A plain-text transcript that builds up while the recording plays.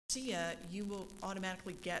AFCEA, you will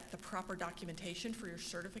automatically get the proper documentation for your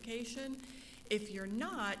certification. If you're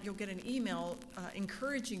not, you'll get an email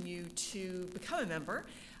encouraging you to become a member,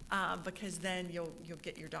 because then you'll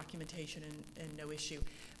get your documentation and no issue.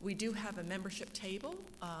 We do have a membership table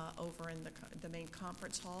over in the main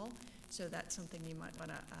conference hall, so that's something you might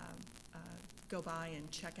want to go by and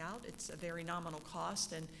check out. It's a very nominal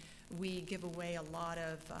cost, and we give away a lot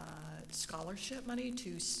of scholarship money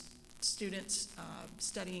to students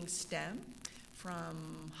studying STEM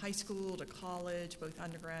from high school to college, both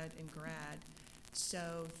undergrad and grad.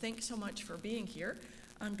 So thanks so much for being here.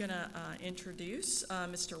 I'm going to introduce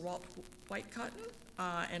Mr. Walt Whitecotton,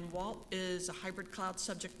 and Walt is a hybrid cloud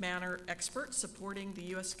subject matter expert supporting the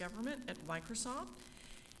U.S. government at Microsoft.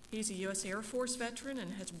 He's a U.S. Air Force veteran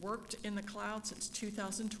and has worked in the cloud since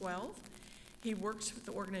 2012. He works with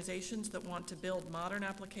the organizations that want to build modern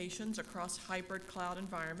applications across hybrid cloud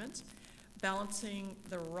environments, balancing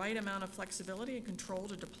the right amount of flexibility and control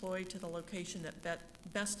to deploy to the location that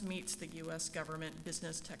best meets the U.S. government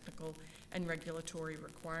business, technical, and regulatory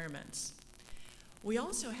requirements. We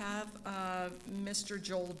also have Mr.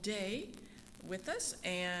 Joel Day with us,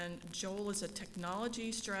 and Joel is a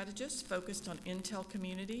technology strategist focused on Intel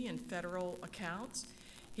community and federal accounts.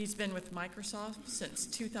 He's been with Microsoft since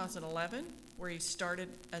 2011, where he started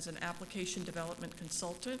as an application development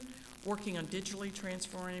consultant, working on digitally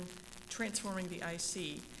transforming the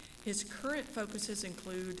IC. His current focuses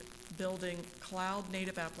include building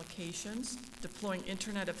cloud-native applications, deploying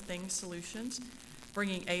Internet of Things solutions,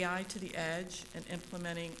 bringing AI to the edge, and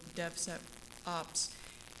implementing DevSecOps.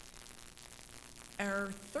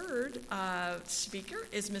 Our third speaker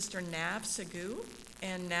is Mr. Nav Sagoo,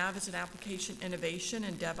 and Nav is an application innovation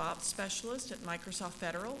and DevOps specialist at Microsoft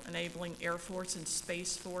Federal, enabling Air Force and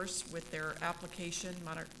Space Force with their application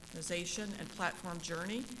modernization and platform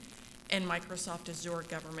journey and Microsoft Azure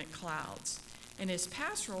government clouds. In his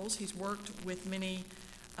past roles, he's worked with many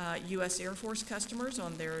U.S. Air Force customers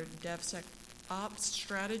on their DevSecOps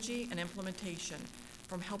strategy and implementation,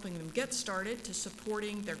 from helping them get started to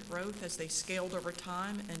supporting their growth as they scaled over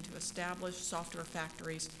time and to establish software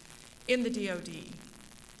factories in the DoD.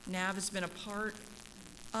 Nav has been a part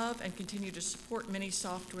of and continue to support many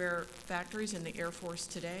software factories in the Air Force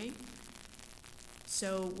today.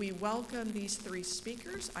 So we welcome these three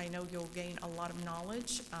speakers. I know you'll gain a lot of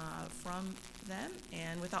knowledge from them.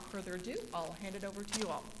 And without further ado, I'll hand it over to you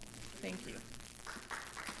all. Thank you.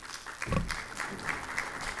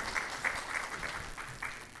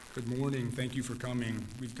 Good morning. Thank you for coming.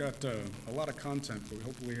 We've got a lot of content, but we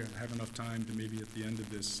hopefully have enough time to maybe at the end of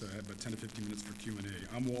this have about 10 to 15 minutes for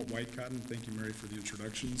Q&A. I'm Walt Whitecotton. Thank you, Mary, for the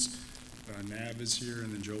introductions. Nav is here,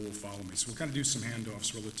 and then Joe will follow me. So we'll kind of do some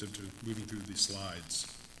handoffs relative to moving through these slides.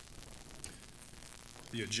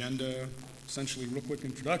 The agenda, essentially real quick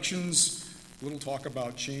introductions, a little talk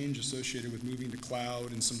about change associated with moving to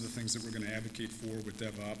cloud and some of the things that we're going to advocate for with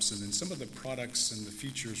DevOps, and then some of the products and the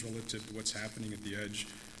features relative to what's happening at the edge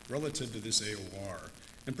relative to this AOR,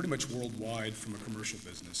 and pretty much worldwide from a commercial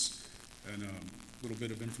business. And a little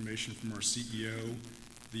bit of information from our CEO.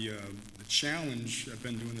 The challenge, I've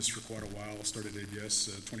been doing this for quite a while, started ABS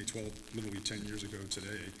 2012, literally 10 years ago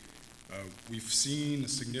today. We've seen a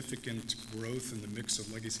significant growth in the mix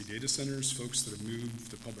of legacy data centers, folks that have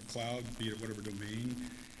moved to public cloud, be it whatever domain.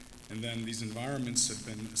 And then these environments have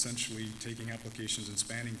been essentially taking applications and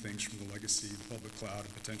spanning things from the legacy, the public cloud,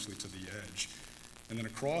 and potentially to the edge. And then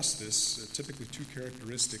across this, typically two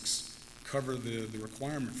characteristics cover the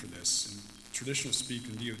requirement for this. In traditional speak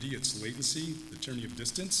in DoD, it's latency, the tyranny of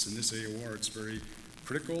distance. In this AOR, it's very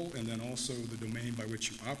critical, and then also the domain by which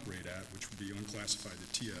you operate at, which would be unclassified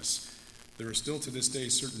at TS. There are still to this day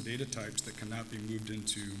certain data types that cannot be moved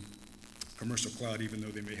into commercial cloud, even though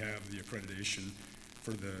they may have the accreditation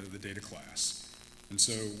for the data class. And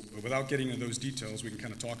so without getting into those details, we can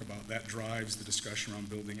kind of talk about that drives the discussion around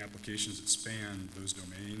building applications that span those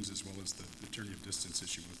domains, as well as the tyranny of distance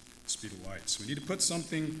issue with speed of light. So we need to put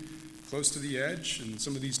something close to the edge, and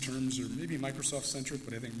some of these terms are maybe Microsoft-centric,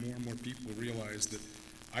 but I think more and more people realize that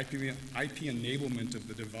IP enablement of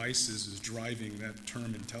the devices is driving that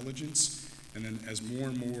term intelligence, and then as more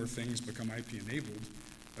and more things become IP-enabled,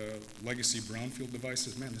 legacy brownfield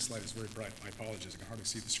devices, man, this slide is very bright, I apologize, I can hardly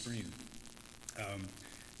see the screen.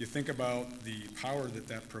 You think about the power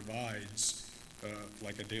that provides,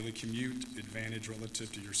 like a daily commute advantage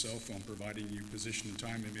relative to your cell phone, providing you position and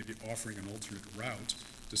time, and maybe offering an alternate route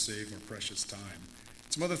to save our precious time.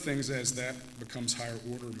 Some other things, as that becomes higher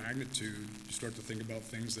order magnitude, you start to think about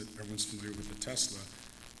things that everyone's familiar with the Tesla,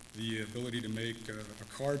 the ability to make a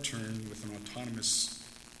car turn with an autonomous,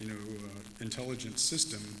 intelligent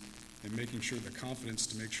system and making sure the confidence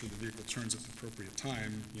to make sure the vehicle turns at the appropriate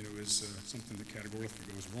time, is something that categorically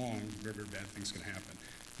goes wrong, very, very bad things can happen.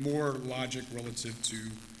 More logic relative to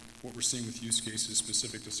what we're seeing with use cases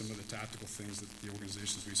specific to some of the tactical things that the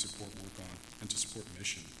organizations we support work on and to support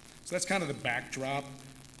mission. So that's kind of the backdrop,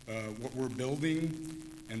 what we're building,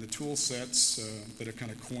 and the tool sets that have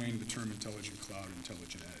kind of coined the term intelligent cloud and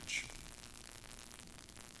intelligent edge.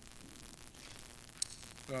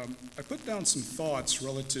 I put down some thoughts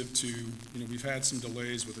relative to, we've had some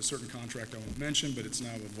delays with a certain contract I won't mention, but it's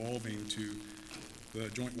now evolving to the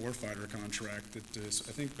Joint Warfighter contract that has,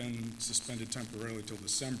 I think, been suspended temporarily till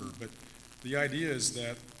December. But the idea is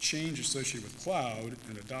that change associated with cloud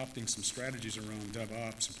and adopting some strategies around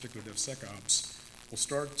DevOps, in particular DevSecOps, will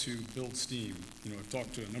start to build steam. I've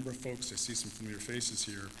talked to a number of folks, I see some familiar faces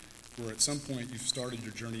here, where at some point you've started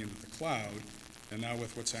your journey into the cloud, and now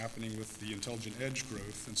with what's happening with the intelligent edge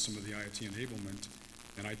growth and some of the IoT enablement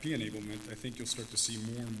and IP enablement, I think you'll start to see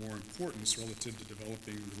more and more importance relative to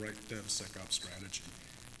developing the right DevSecOps strategy.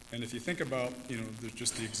 And if you think about,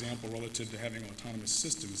 just the example relative to having autonomous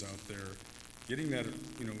systems out there, getting that,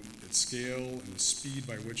 at scale and the speed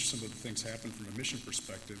by which some of the things happen from a mission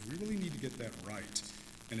perspective, we really need to get that right.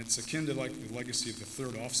 And it's akin to like the legacy of the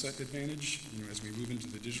third offset advantage, as we move into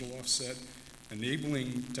the digital offset,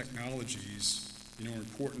 enabling technologies are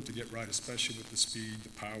important to get right, especially with the speed, the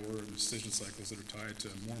power, and decision cycles that are tied to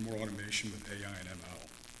more and more automation with AI and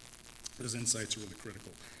ML. Those insights are really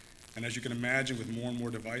critical. And as you can imagine, with more and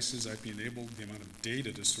more devices IP-enabled, the amount of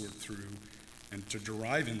data to sort through and to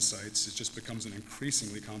derive insights, it just becomes an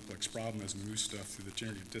increasingly complex problem as we move stuff through the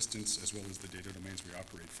tyranny of distance as well as the data domains we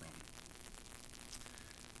operate from.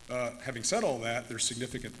 Having said all that, there's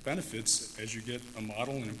significant benefits as you get a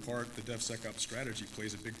model, and in part the DevSecOps strategy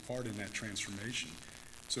plays a big part in that transformation.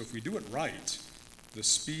 So if we do it right, the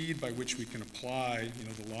speed by which we can apply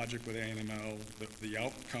the logic with ANML, the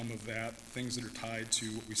outcome of that, things that are tied to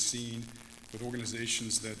what we've seen with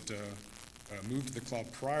organizations that moved to the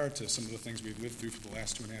cloud prior to some of the things we've lived through for the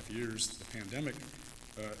last 2.5 years, the pandemic.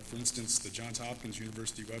 For instance, the Johns Hopkins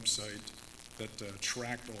University website that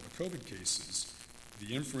tracked all the COVID cases,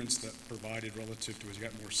 the inference that provided relative to as you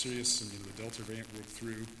got more serious and the Delta variant worked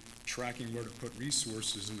through, tracking where to put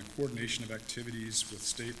resources and the coordination of activities with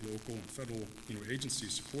state, local, and federal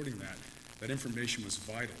agencies supporting that information was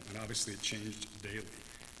vital, and obviously it changed daily.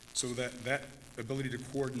 So that ability to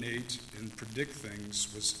coordinate and predict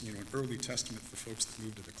things was an early testament for folks that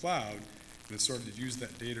moved to the cloud and that started to use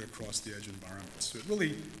that data across the edge environment. So it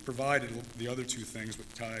really provided the other two things,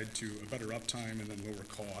 but tied to a better uptime and then lower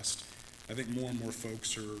cost. I think more and more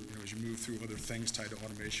folks are, as you move through other things tied to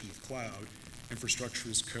automation with cloud, infrastructure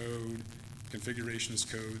as code, configuration as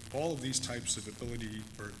code, all of these types of ability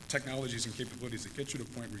or technologies and capabilities that get you to a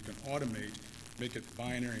point where you can automate, make it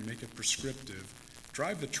binary, make it prescriptive,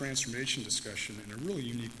 drive the transformation discussion in a really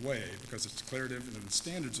unique way because it's declarative, and then the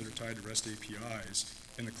standards that are tied to REST APIs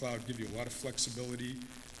in the cloud give you a lot of flexibility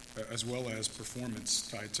as well as performance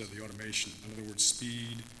tied to the automation. In other words,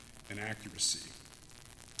 speed and accuracy.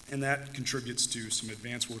 And that contributes to some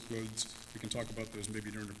advanced workloads. We can talk about those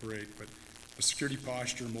maybe during a break, but the security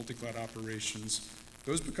posture, multi-cloud operations,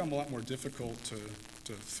 those become a lot more difficult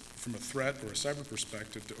from a threat or a cyber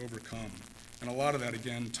perspective to overcome. And a lot of that,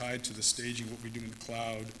 again, tied to the staging, what we do in the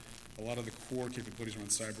cloud, a lot of the core capabilities around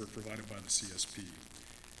cyber are provided by the CSP.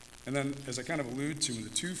 And then, as I kind of allude to in the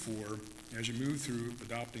 2.4, as you move through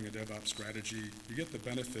adopting a DevOps strategy, you get the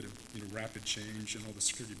benefit of rapid change and all the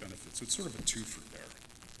security benefits. So it's sort of a 2-for there.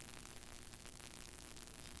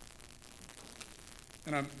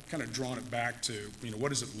 And I'm kind of drawing it back to, what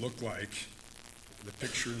does it look like, the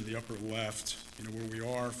picture in the upper left, where we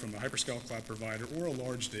are from a hyperscale cloud provider or a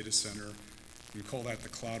large data center. We call that the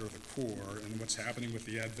cloud or the core, and what's happening with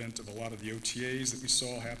the advent of a lot of the OTAs that we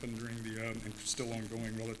saw happen during the, and still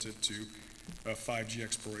ongoing relative to 5G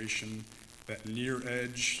exploration, that near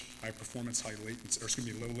edge, high performance,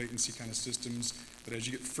 low latency kind of systems. But as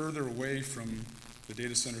you get further away from the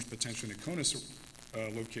data centers, potentially in a CONUS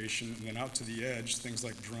location, and then out to the edge, things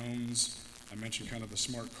like drones, I mentioned kind of the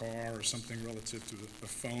smart car or something relative to the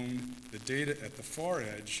phone, the data at the far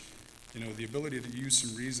edge, the ability to use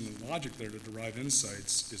some reason and logic there to derive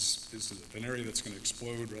insights is an area that's going to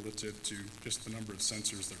explode relative to just the number of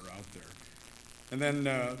sensors that are out there. And then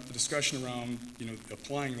the discussion around,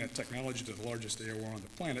 applying that technology to the largest AOR on the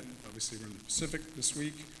planet. Obviously, we're in the Pacific this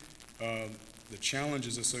week. The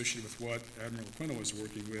challenges associated with what Admiral Aquino was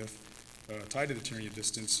working with, tied to the tyranny of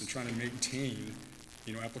distance and trying to maintain,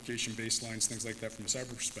 application baselines, things like that from a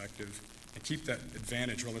cyber perspective, and keep that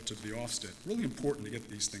advantage relative to the offset. Really important to get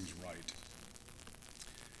these things right.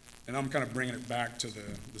 And I'm kind of bringing it back to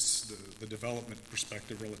the development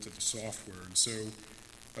perspective relative to software. And so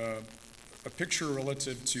a picture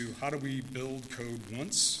relative to how do we build code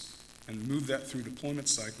once and move that through deployment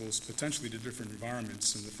cycles, potentially to different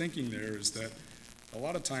environments. And the thinking there is that a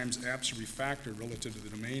lot of times apps are refactored relative to the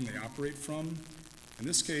domain they operate from. In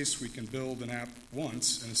this case, we can build an app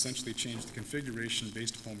once and essentially change the configuration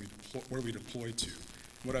based upon where we deploy to.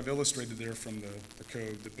 What I've illustrated there from the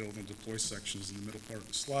code, the build and deploy sections in the middle part of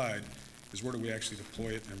the slide, is where do we actually deploy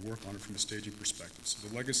it and work on it from a staging perspective. So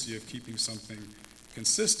the legacy of keeping something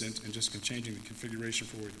consistent and just changing the configuration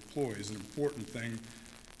for where we deploy is an important thing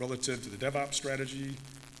relative to the DevOps strategy,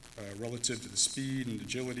 relative to the speed and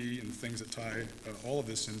agility and the things that tie all of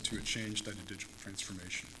this into a change tied to digital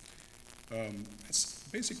transformation. That's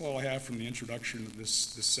basically all I have from the introduction of this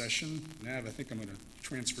session. Nav, I think I'm going to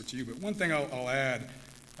transfer to you, but one thing I'll add,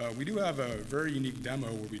 we do have a very unique demo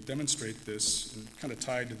where we demonstrate this and kind of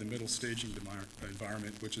tied to the middle staging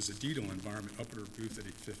environment, which is a DDIL environment up at our booth at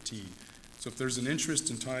 8:15. So if there's an interest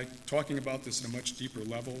in talking about this at a much deeper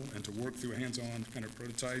level and to work through a hands-on kind of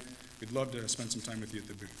prototype, we'd love to spend some time with you at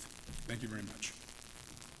the booth. Thank you very much.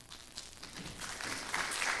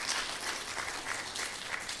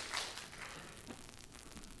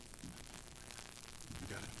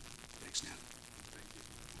 You got it. Thanks, Nan. Thank you.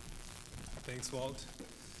 Thanks, Walt.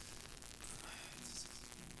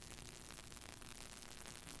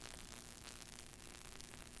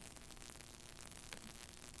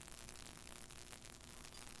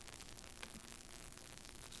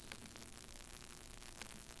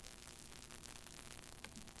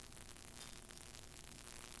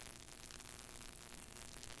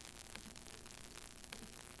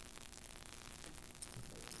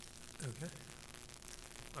 Okay.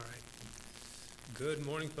 All right. Good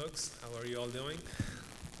morning, folks. How are you all doing?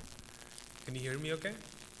 Can you hear me okay?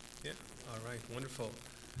 Yeah? All right. Wonderful.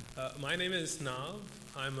 My name is Nav.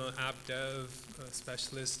 I'm an app dev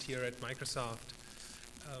specialist here at Microsoft.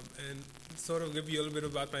 And sort of give you a little bit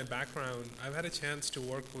about my background. I've had a chance to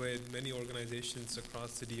work with many organizations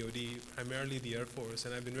across the DoD, primarily the Air Force,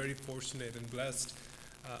 and I've been very fortunate and blessed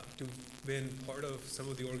to been part of some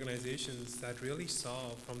of the organizations that really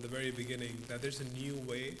saw from the very beginning that there's a new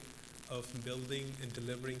way of building and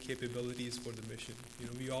delivering capabilities for the mission. You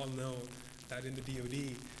know, we all know that in the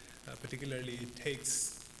DoD, particularly, it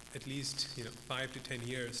takes at least 5 to 10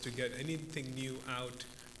 years to get anything new out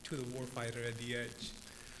to the warfighter at the edge.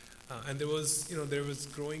 And there was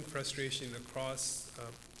growing frustration across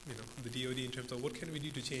the DoD in terms of what can we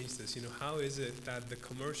do to change this? How is it that the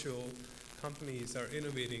commercial companies are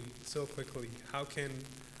innovating so quickly? How can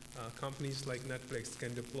companies like Netflix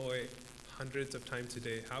can deploy hundreds of times a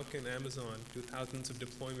day? How can Amazon do thousands of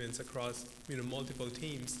deployments across multiple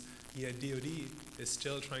teams? Yet DoD is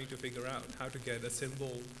still trying to figure out how to get a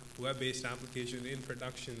simple web-based application in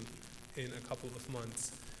production in a couple of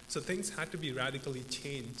months. So things had to be radically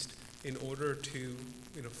changed in order to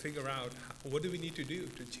figure out what do we need to do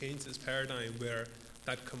to change this paradigm where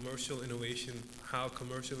that commercial innovation, how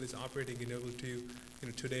commercial is operating in order to,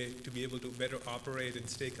 today to be able to better operate and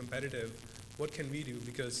stay competitive. What can we do?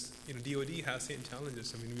 Because DoD has same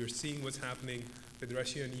challenges. I mean, we're seeing what's happening with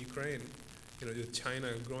Russia and Ukraine. With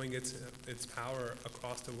China growing its power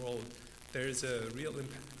across the world. There's a real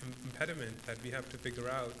impediment that we have to figure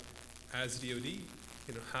out as DoD.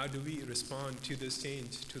 How do we respond to this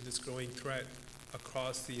change, to this growing threat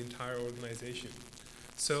across the entire organization?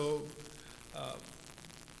 So,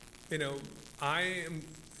 I am,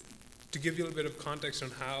 to give you a little bit of context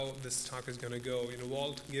on how this talk is going to go,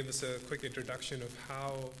 Walt gave us a quick introduction of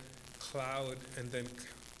how cloud and then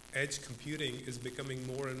edge computing is becoming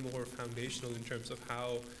more and more foundational in terms of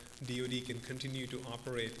how DoD can continue to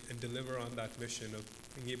operate and deliver on that mission of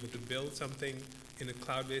being able to build something in a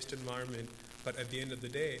cloud-based environment, but at the end of the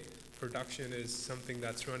day, production is something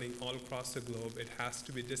that's running all across the globe. It has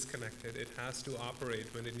to be disconnected. It has to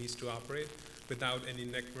operate when it needs to operate without any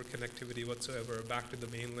network connectivity whatsoever back to the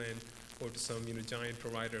mainland or to some giant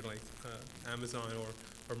provider like Amazon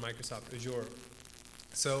or Microsoft Azure.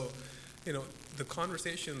 So, the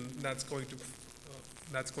conversation that's going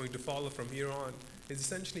to follow from here on is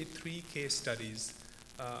essentially 3 case studies.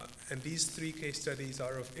 And these 3 case studies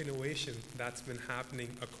are of innovation that's been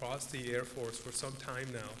happening across the Air Force for some time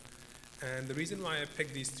now. And the reason why I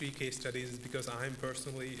picked these 3 case studies is because I'm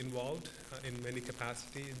personally involved in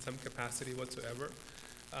some capacity whatsoever.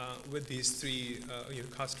 with these three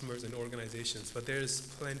customers and organizations. But there's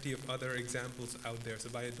plenty of other examples out there. So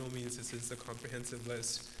by no means this is a comprehensive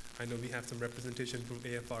list. I know we have some representation from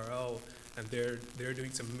AFRL, and they're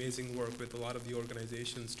doing some amazing work with a lot of the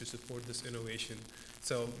organizations to support this innovation.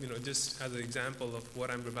 So just as an example of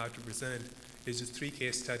what I'm about to present is just 3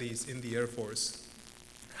 case studies in the Air Force.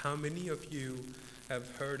 How many of you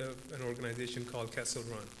have heard of an organization called Kessel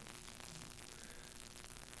Run?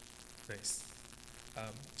 Nice.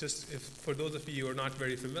 For those of you who are not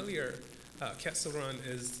very familiar, Kessel Run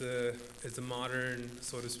is the modern,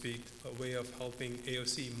 so to speak, a way of helping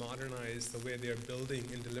AOC modernize the way they're building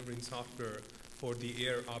and delivering software for the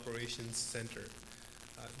Air Operations Center.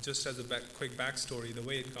 Just as a quick backstory, the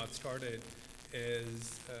way it got started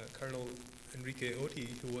is Colonel Enrique Oti,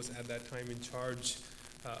 who was at that time in charge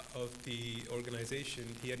of the organization,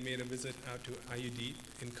 he had made a visit out to IUD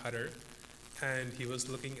in Qatar, and he was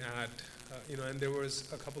looking at, and there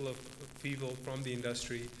was a couple of people from the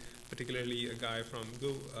industry, particularly a guy from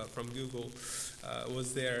Google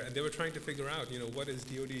was there, and they were trying to figure out, what is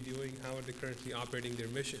DoD doing, how are they currently operating their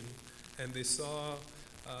mission, and they saw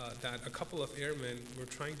that a couple of airmen were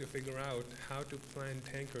trying to figure out how to plan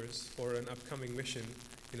tankers for an upcoming mission,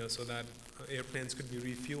 so that airplanes could be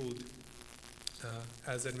refueled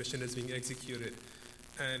as that mission is being executed.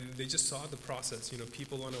 And they just saw the process,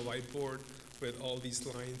 people on a whiteboard with all these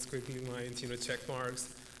lines, quickly lines, check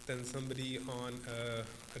marks, then somebody on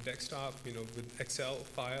a desktop, with Excel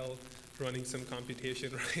file running some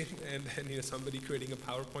computation, right? And then somebody creating a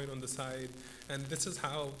PowerPoint on the side. And this is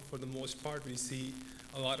how, for the most part, we see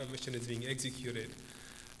a lot of mission is being executed.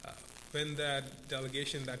 When that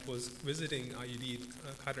delegation that was visiting IUD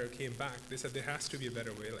Qatar came back, they said there has to be a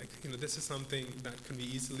better way. This is something that can be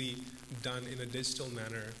easily done in a digital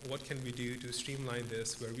manner. What can we do to streamline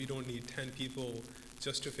this where we don't need 10 people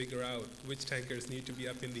just to figure out which tankers need to be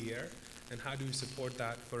up in the air, and how do we support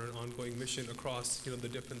that for an ongoing mission across the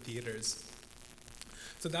different theaters?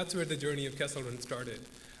 So that's where the journey of Kessel Run started.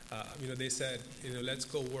 They said, let's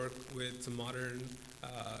go work with some modern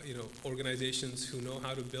organizations who know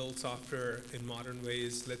how to build software in modern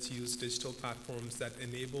ways. Let's use digital platforms that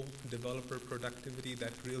enable developer productivity,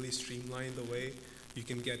 that really streamline the way you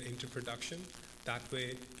can get into production. That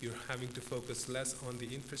way, you're having to focus less on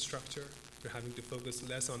the infrastructure, you're having to focus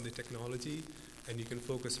less on the technology, and you can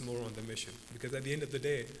focus more on the mission. Because at the end of the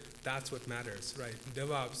day, that's what matters, right?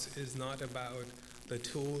 DevOps is not about the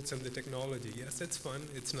tools and the technology. Yes, it's fun,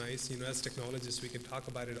 it's nice. As technologists, we can talk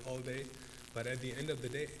about it all day. But at the end of the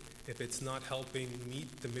day, if it's not helping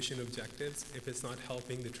meet the mission objectives, if it's not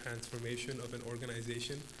helping the transformation of an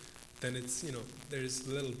organization, then it's, there's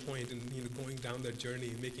little point in, going down that journey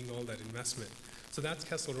and making all that investment. So that's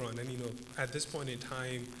Kessel Run. And, at this point in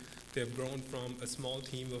time, they've grown from a small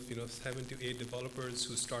team of, 7 to 8 developers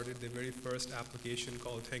who started their very first application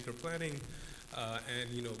called Tanker Planning,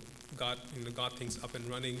 and, got things up and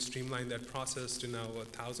running, streamlined that process to now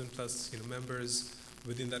 1,000 plus, members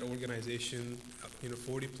within that organization,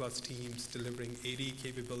 40 plus teams delivering 80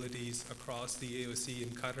 capabilities across the AOC in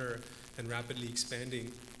Qatar and rapidly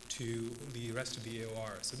expanding to the rest of the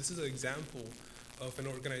AOR. So this is an example of an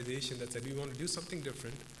organization that said we want to do something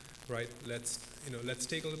different, right? Let's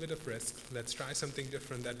take a little bit of risk. Let's try something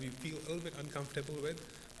different that we feel a little bit uncomfortable with,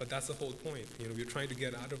 but that's the whole point. We're trying to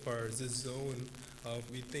get out of this zone of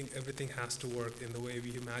we think everything has to work in the way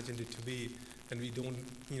we imagined it to be, and we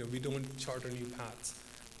don't charter new paths.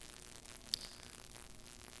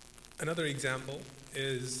 Another example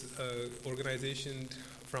is an organization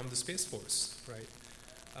from the Space Force, right?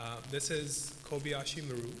 This is Kobayashi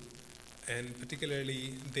Maru, and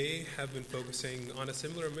particularly they have been focusing on a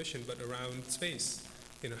similar mission but around space.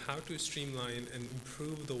 How to streamline and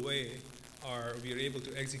improve the way we are able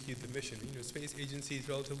to execute the mission. Space agency is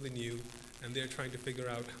relatively new, and they're trying to figure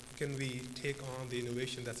out how can we take on the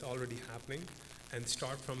innovation that's already happening and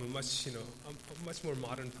start from a much more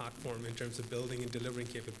modern platform in terms of building and delivering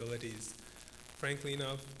capabilities. Frankly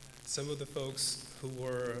enough, some of the folks who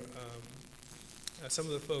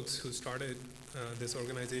started this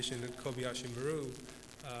organization at Kobayashi Maru,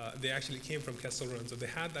 they actually came from Kessel Run, so they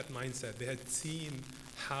had that mindset. They had seen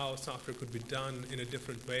how software could be done in a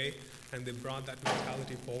different way, and they brought that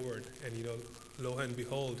mentality forward. And lo and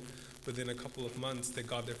behold, within a couple of months, they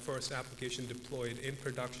got their first application deployed in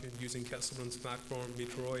production using Kessel Run's platform,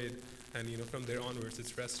 Meteoroid, and from there onwards,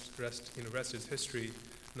 it's rest is history.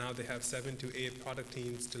 Now they have 7 to 8 product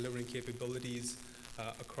teams delivering capabilities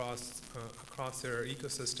across their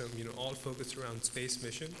ecosystem, all focused around space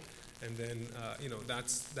mission. And then,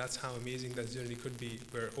 that's how amazing that journey could be,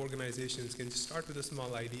 where organizations can start with a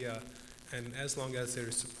small idea, and as long as there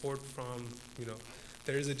is support from,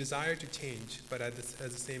 There is a desire to change, but at the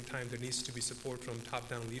same time, there needs to be support from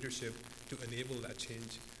top-down leadership to enable that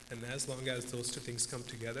change. And as long as those two things come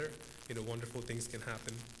together, wonderful things can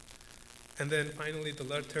happen. And then finally, the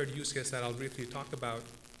third use case that I'll briefly talk about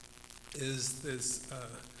is this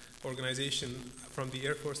organization from the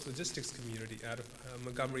Air Force logistics community out of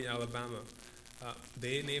Montgomery, Alabama.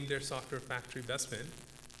 They named their software factory Bestman,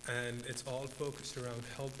 and it's all focused around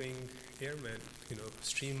helping airmen,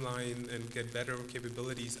 streamline and get better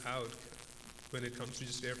capabilities out when it comes to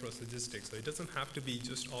just Air Force logistics. So it doesn't have to be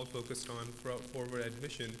just all focused on forward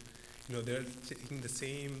admission. They're taking the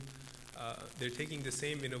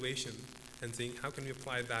same innovation and saying, how can we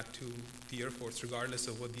apply that to the Air Force, regardless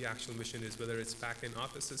of what the actual mission is, whether it's back-end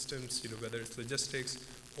office systems, whether it's logistics,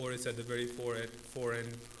 or it's at the very front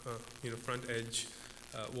edge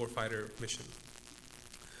warfighter mission.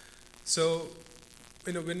 So,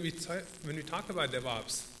 when we talk about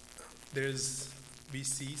DevOps, we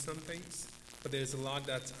see some things, but there's a lot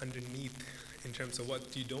that's underneath in terms of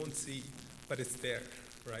what you don't see, but it's there,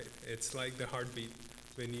 right? It's like the heartbeat.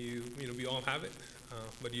 When we all have it,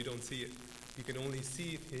 but you don't see it. You can only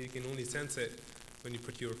sense it when you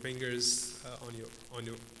put your fingers on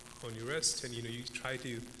your wrist, and you try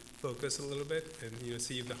to focus a little bit and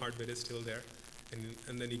see if the heartbeat is still there,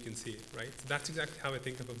 and then you can see it, right? So that's exactly how I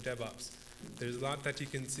think of DevOps. There's a lot that you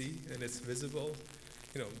can see, and it's visible.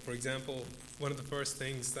 For example, one of the first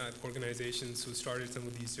things that organizations who started some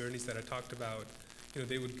of these journeys that I talked about,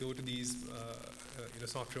 they would go to these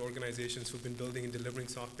software organizations who've been building and delivering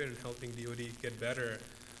software and helping DoD get better.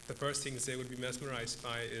 The first things they would be mesmerized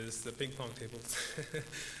by is the ping pong tables,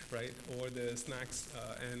 right? Or the snacks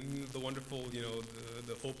and the wonderful,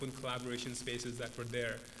 the open collaboration spaces that were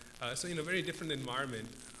there. So, very different environment.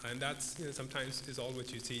 And that's, sometimes is all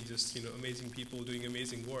what you see, just, amazing people doing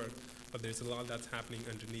amazing work, but there's a lot that's happening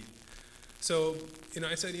underneath. So,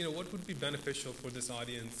 I said, what would be beneficial for this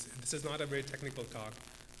audience? This is not a very technical talk.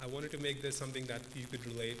 I wanted to make this something that you could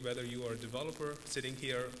relate, whether you are a developer sitting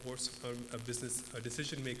here or a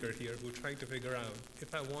decision maker here who's trying to figure out,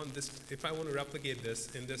 if I want to replicate this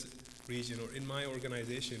in this region or in my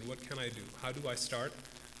organization, what can I do? How do I start?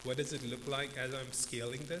 What does it look like as I'm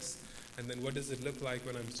scaling this? And then what does it look like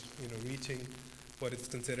when I'm, reaching what is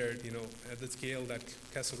considered, at the scale that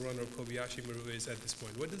Kessel Run or Kobayashi Maru is at this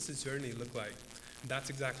point? What does this journey look like? That's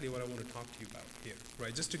exactly what I want to talk to you about here,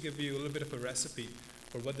 right? Just to give you a little bit of a recipe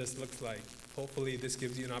for what this looks like. Hopefully this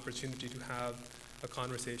gives you an opportunity to have a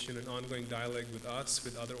conversation, an ongoing dialogue with us,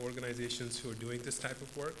 with other organizations who are doing this type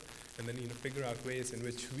of work, and then figure out ways in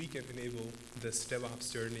which we can enable this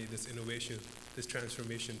DevOps journey, this innovation, this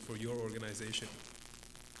transformation for your organization.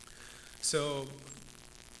 So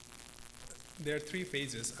there are 3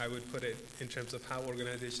 phases, I would put it, in terms of how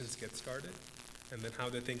organizations get started, and then how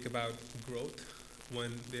they think about growth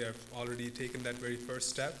when they have already taken that very first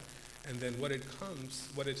step, and then what it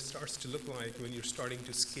starts to look like when you're starting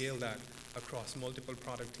to scale that across multiple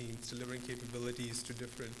product teams, delivering capabilities to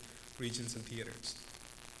different regions and theaters.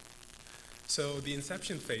 So the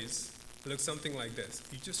inception phase looks something like this.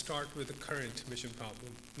 You just start with a current mission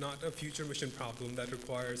problem, not a future mission problem that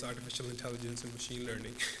requires artificial intelligence and machine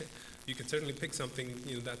learning. You can certainly pick something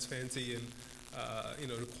that's fancy and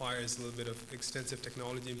requires a little bit of extensive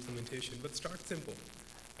technology implementation, but start simple.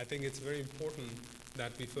 I think it's very important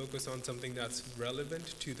that we focus on something that's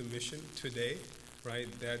relevant to the mission today, right?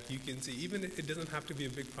 That you can see, even if it doesn't have to be a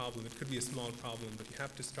big problem, it could be a small problem, but you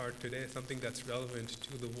have to start today, something that's relevant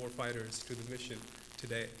to the warfighters, to the mission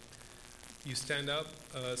today. You stand up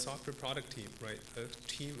a software product team, right? A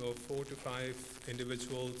team of 4 to 5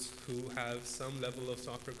 individuals who have some level of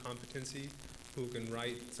software competency, who can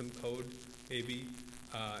write some code, maybe.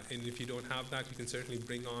 And if you don't have that, you can certainly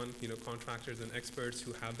bring on, contractors and experts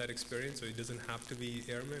who have that experience, so it doesn't have to be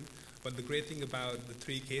airmen. But the great thing about the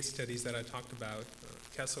 3 case studies that I talked about,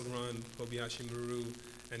 Kessel Run, Kobayashi Maru,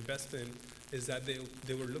 and Bestman, is that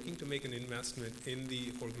they were looking to make an investment in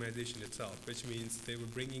the organization itself, which means they were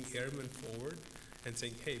bringing airmen forward and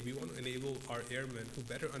saying, hey, we want to enable our airmen who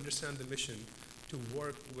better understand the mission to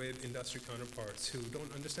work with industry counterparts who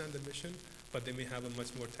don't understand the mission, but they may have a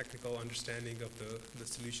much more technical understanding of the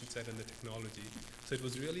solution set and the technology. So it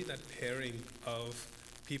was really that pairing of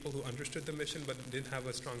people who understood the mission but didn't have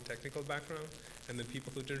a strong technical background, and then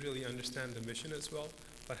people who didn't really understand the mission as well,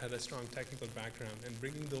 but had a strong technical background, and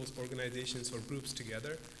bringing those organizations or groups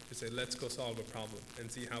together to say, let's go solve a problem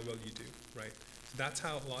and see how well you do, right? So that's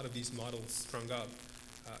how a lot of these models sprung up.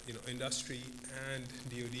 Industry and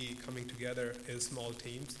DoD coming together in small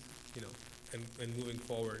teams, and moving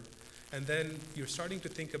forward. And then you're starting to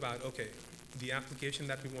think about, okay, the application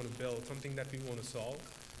that we want to build, something that we want to solve,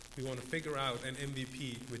 We want to figure out an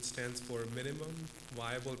MVP, which stands for minimum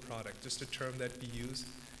viable product, just a term that we use,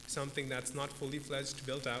 something that's not fully fledged,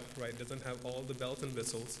 built out, right, doesn't have all the bells and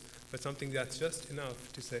whistles, but something that's just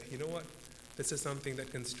enough to say, you know what, this is something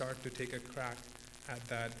that can start to take a crack at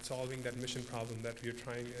that, solving that mission problem that we're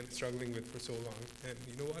trying and struggling with for so long. And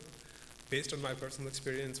you know what, based on my personal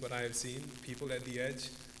experience, what I have seen, people at the edge,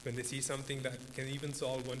 when they see something that can even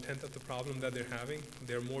solve 1/10 of the problem that they're having,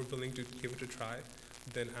 they're more willing to give it a try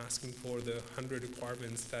than asking for the 100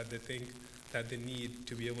 requirements that they think that they need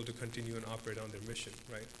to be able to continue and operate on their mission,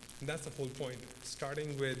 right? And that's the whole point,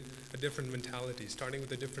 starting with a different mentality, starting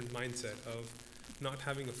with a different mindset of not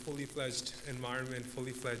having a fully fledged environment,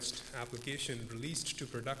 fully fledged application released to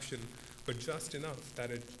production, but just enough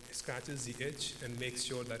that it scratches the itch and makes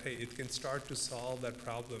sure that, hey, it can start to solve that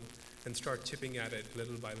problem and start chipping at it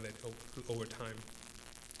little by little over time.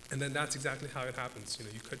 And then that's exactly how it happens.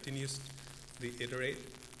 You continuously iterate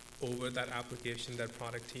over that application, that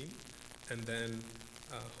product team, and then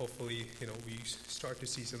hopefully, we start to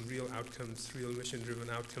see some real outcomes, real mission-driven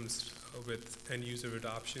outcomes with end-user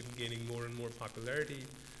adoption gaining more and more popularity.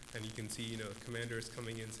 And you can see, commanders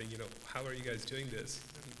coming in saying, how are you guys doing this?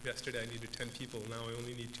 And yesterday I needed 10 people, now I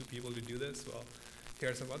only need 2 people to do this. Well, here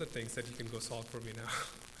are some other things that you can go solve for me now.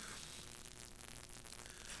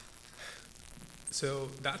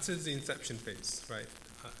 So that's the inception phase, right?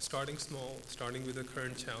 Starting small, starting with a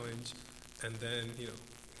current challenge, and then,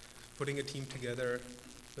 putting a team together,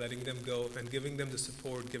 letting them go, and giving them the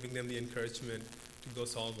support, giving them the encouragement to go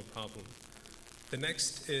solve a problem. The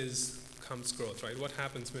next comes growth, right? What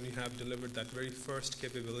happens when you have delivered that very first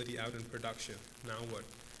capability out in production? Now what?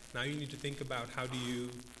 Now you need to think about how do you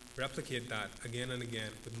replicate that again and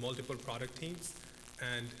again with multiple product teams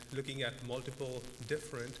and looking at multiple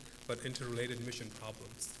different but interrelated mission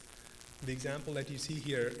problems. The example that you see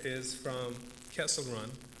here is from Kessel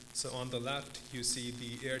Run. So on the left, you see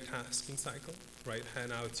the air tasking cycle, right?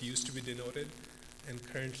 And how it's used to be denoted. And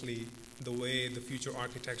currently, the way the future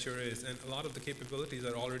architecture is, and a lot of the capabilities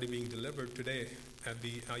are already being delivered today at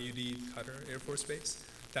the IUD Qatar Air Force Base.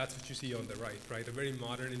 That's what you see on the right? A very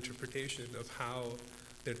modern interpretation of how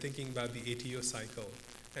they're thinking about the ATO cycle.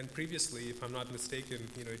 And previously, if I'm not mistaken,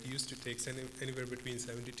 it used to take anywhere between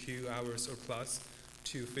 72 hours or plus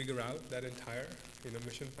to figure out that entire,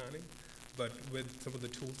 mission planning. But with some of the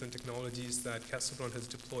tools and technologies that Kessel Run has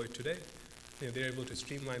deployed today, they're able to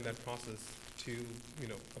streamline that process to,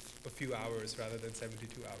 a few hours rather than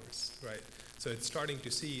 72 hours, right? So it's starting to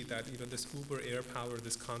see that, this Uber air power,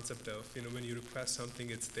 this concept of, when you request something,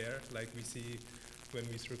 it's there, like we see when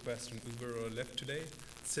we request an Uber or a Lyft today.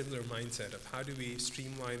 Similar mindset of how do we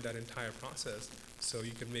streamline that entire process so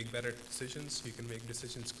you can make better decisions, you can make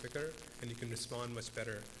decisions quicker, and you can respond much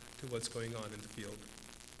better to what's going on in the field.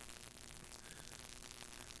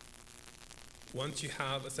 Once you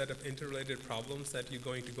have a set of interrelated problems that you're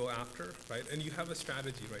going to go after, right, and you have a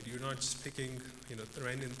strategy, right, you're not just picking,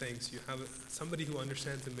 random things, you have somebody who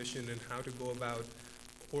understands the mission and how to go about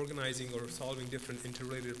organizing or solving different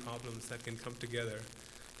interrelated problems that can come together.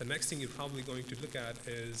 The next thing you're probably going to look at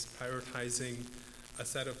is prioritizing a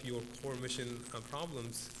set of your core mission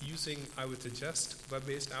problems using, I would suggest,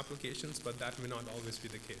 web-based applications, but that may not always be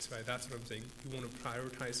the case, right? That's what I'm saying. You want to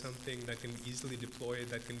prioritize something that can be easily deployed,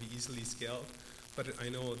 that can be easily scaled. But I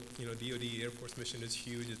know, DoD Air Force mission is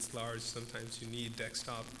huge, it's large. Sometimes you need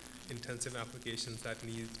desktop-intensive applications that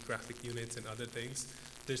need graphic units and other things.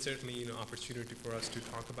 There's certainly, opportunity for us to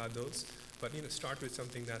talk about those. But, start with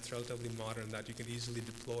something that's relatively modern that you can easily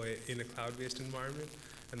deploy in a cloud-based environment.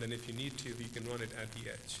 And then if you need to, you can run it at the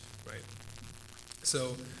edge, right?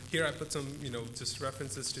 So here I put some, just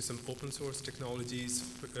references to some open source technologies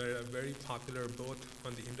that are very popular both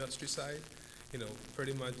on the industry side.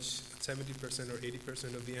 Pretty much 70% or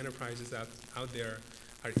 80% of the enterprises out there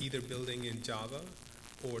are either building in Java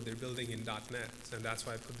or they're building in .NET, and that's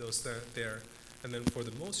why I put those there. And then for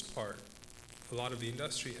the most part, a lot of the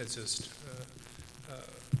industry has just,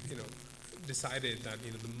 decided that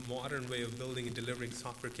the modern way of building and delivering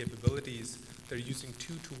software capabilities, they're using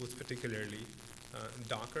 2 tools particularly,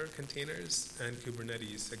 Docker containers and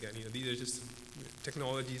Kubernetes. Again, these are just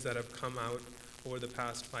technologies that have come out over the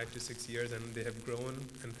past 5 to 6 years, and they have grown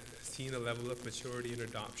and seen a level of maturity and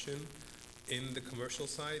adoption in the commercial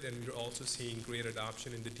side, and you're also seeing great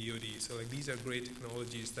adoption in the DoD. So these are great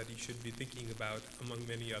technologies that you should be thinking about among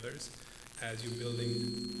many others as you're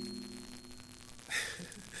building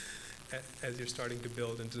as you're starting to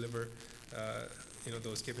build and deliver,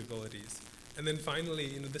 those capabilities. And then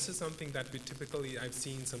finally, this is something that I've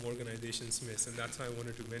seen some organizations miss, and that's why I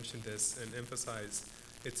wanted to mention this and emphasize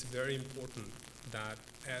it's very important that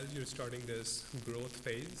as you're starting this growth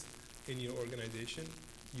phase in your organization,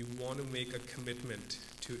 you want to make a commitment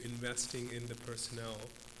to investing in the personnel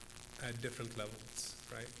at different levels,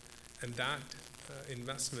 right? And that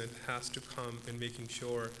investment has to come in making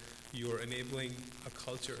sure you're enabling a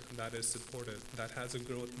culture that is supportive, that has a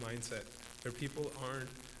growth mindset, where people aren't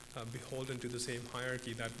beholden to the same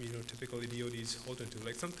hierarchy that typically DoD is beholden to.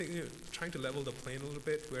 Like something, trying to level the plane a little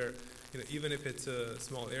bit, where even if it's a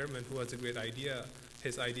small airman who has a great idea,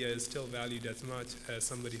 his idea is still valued as much as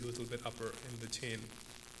somebody who's a little bit upper in the chain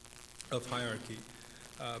of hierarchy.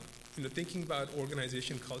 Thinking about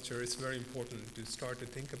organization culture is very important to start to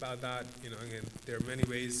think about that. Again, there are many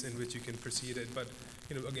ways in which you can proceed it, but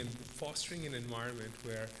again, fostering an environment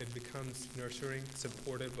where it becomes nurturing,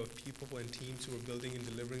 supportive of people and teams who are building and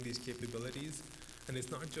delivering these capabilities, and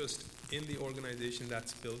it's not just in the organization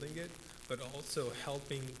that's building it, but also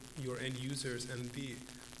helping your end users and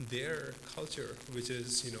their culture, which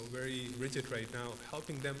is very rigid right now,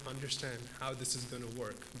 helping them understand how this is going to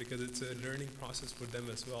work, because it's a learning process for them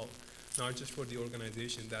as well, not just for the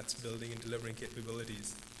organization that's building and delivering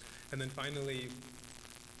capabilities. And then finally,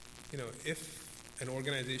 if an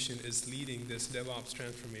organization is leading this DevOps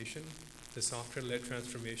transformation, the software-led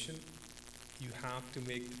transformation, you have to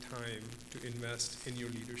make the time to invest in your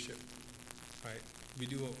leadership, right?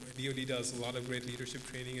 DoD does a lot of great leadership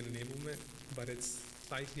training and enablement, but it's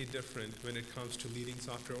slightly different when it comes to leading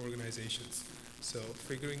software organizations. So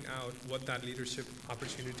figuring out what that leadership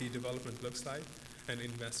opportunity development looks like and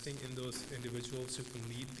investing in those individuals who can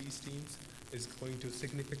lead these teams is going to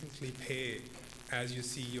significantly pay as you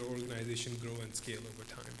see your organization grow and scale over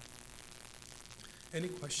time. Any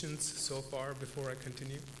questions so far before I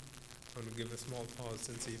continue? I'm going to give a small pause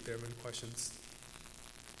and see if there have been questions.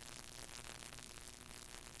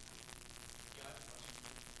 Yeah, I have a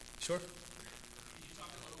question. Sure. Could you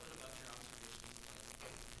talk a little bit about your observations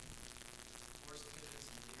of force pivots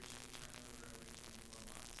and leadership turnover every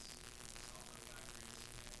 24 months, software factories,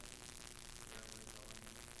 and where we're going relative to those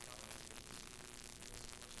force pivots, and continuous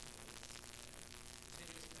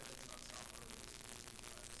pivots on software releases.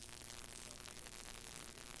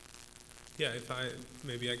 Yeah,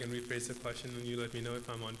 maybe I can rephrase the question and you let me know if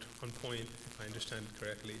I'm on point, if I understand it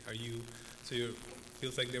correctly.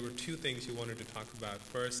 Feels like there were two things you wanted to talk about.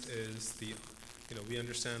 First is we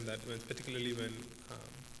understand that particularly when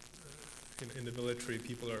in the military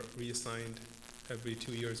people are reassigned every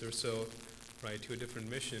 2 years or so, right, to a different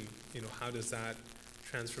mission, how does that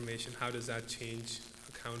transformation, how does that change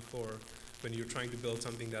account for when you're trying to build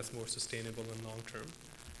something that's more sustainable and long term?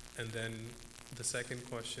 And then the second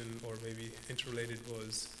question, or maybe interrelated,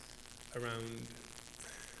 was around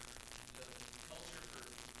The culture for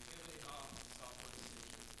pivoting off software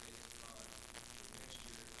decisions based on the next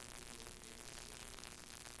year people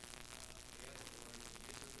will make decisions. We have to learn the user-based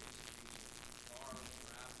features far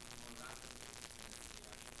perhaps more rapidly than the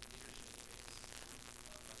actual leadership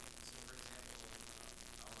base.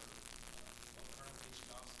 So for example, our current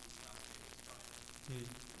HTOPS is last year was Friday.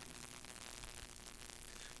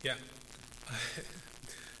 Yeah.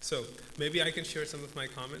 So maybe I can share some of my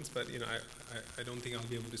comments, but I don't think I'll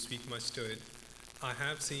be able to speak much to it. I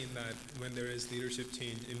have seen that when there is leadership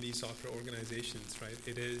change in these software organizations, right,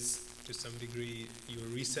 it is to some degree you're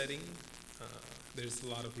resetting. There's a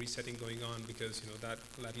lot of resetting going on because that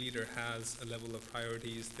leader has a level of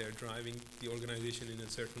priorities. They're driving the organization in a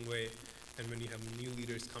certain way, and when you have new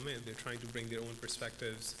leaders come in, they're trying to bring their own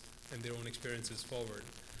perspectives and their own experiences forward.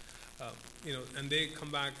 And they come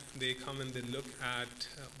back, they come and they look at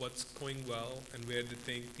what's going well and where they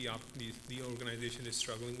think the organization is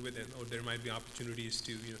struggling with it, or there might be opportunities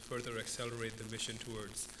to further accelerate the mission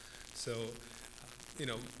towards. So,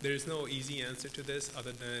 there's no easy answer to this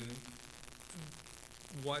other than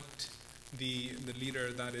what the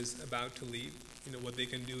leader that is about to lead, what they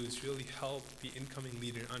can do is really help the incoming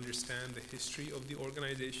leader understand the history of the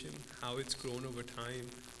organization, how it's grown over time,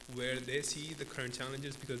 where they see the current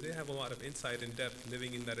challenges, because they have a lot of insight and depth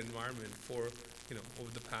living in that environment for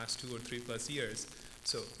over the past 2 or 3 plus years.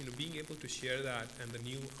 So being able to share that, and the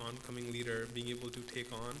new oncoming leader being able to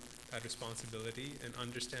take on that responsibility and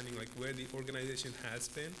understanding like where the organization has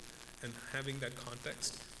been, and having that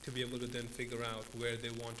context to be able to then figure out where they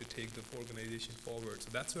want to take the organization forward. So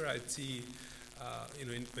that's where I'd see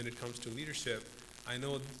when it comes to leadership. I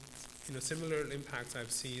know similar impacts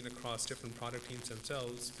I've seen across different product teams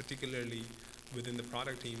themselves, particularly within the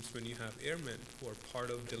product teams when you have airmen who are part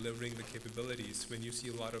of delivering the capabilities. When you see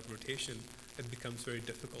a lot of rotation, it becomes very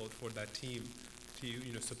difficult for that team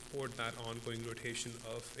to support that ongoing rotation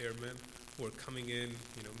of airmen who are coming in,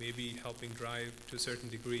 maybe helping drive to a certain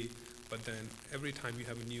degree, but then every time you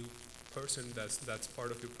have a new person that's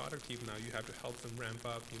part of your product team now. You have to help them ramp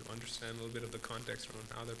up, understand a little bit of the context around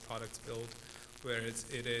how their product's built, where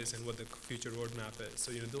it is, and what the future roadmap is.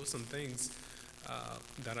 So those are some things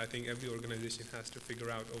that I think every organization has to figure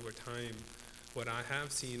out over time. What I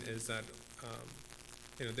have seen is that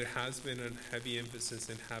there has been a heavy emphasis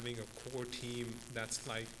in having a core team that's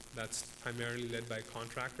primarily led by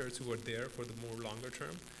contractors who are there for the more longer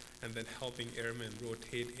term, and then helping airmen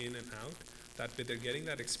rotate in and out. That way they're getting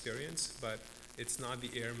that experience, but it's not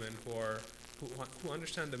the airmen who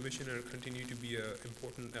understand the mission and continue to be an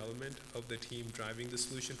important element of the team driving the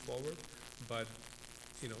solution forward. But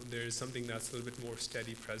there's something that's a little bit more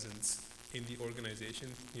steady presence in the organization,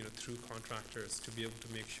 through contractors, to be able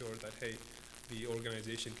to make sure that, hey, the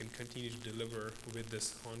organization can continue to deliver with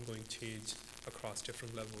this ongoing change across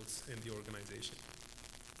different levels in the organization.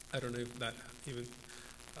 I don't know if that even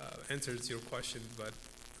answers your question, but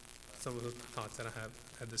some of the thoughts that I have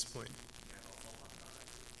at this point.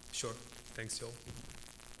 Sure. Thanks, Joel.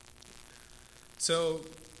 So,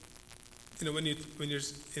 when you're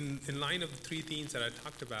in line of the three themes that I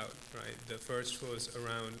talked about, right? The first was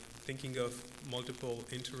around thinking of multiple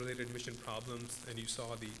interrelated mission problems, and you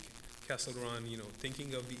saw the Kessel Run,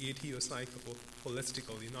 thinking of the ATO cycle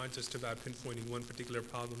holistically, not just about pinpointing one particular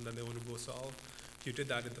problem that they want to go solve. You did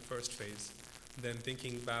that in the first phase. Then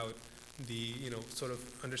thinking about the, sort of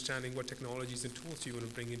understanding what technologies and tools you want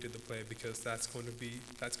to bring into the play, because that's going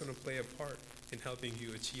to play a part in helping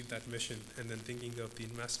you achieve that mission. And then thinking of the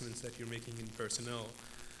investments that you're making in personnel.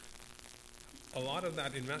 A lot of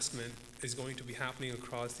that investment is going to be happening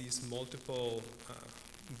across these multiple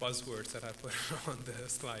buzzwords that I put on the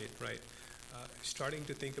slide, right? Starting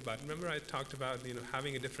to think about, remember I talked about,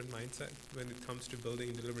 having a different mindset when it comes to building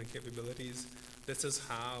and delivering capabilities. This is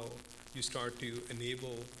how you start to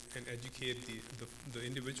enable and educate the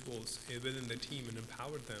individuals within the team and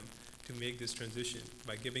empower them to make this transition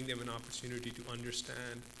by giving them an opportunity to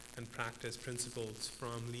understand and practice principles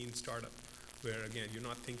from lean startup, where again, you're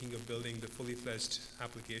not thinking of building the fully fledged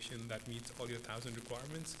application that meets all your 1,000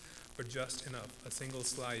 requirements, but just enough, a single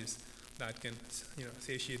slice that can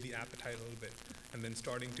satiate the appetite a little bit, and then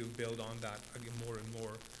starting to build on that again more and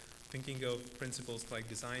more. Thinking of principles like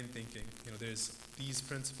design thinking, there's these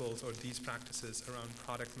principles or these practices around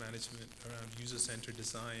product management, around user-centered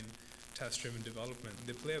design, test-driven development.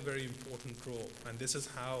 They play a very important role, and this is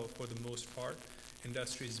how, for the most part,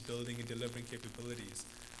 industry is building and delivering capabilities.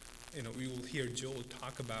 We will hear Joel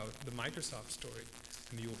talk about the Microsoft story,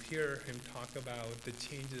 and you'll hear him talk about the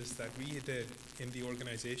changes that we did in the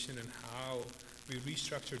organization and how we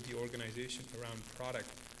restructured the organization around product,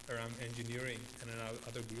 around engineering, and around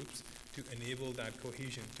other groups to enable that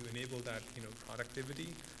cohesion, to enable that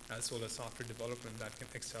productivity, as well as software development that can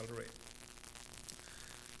accelerate.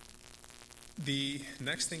 The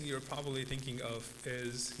next thing you're probably thinking of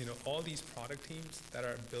is, all these product teams that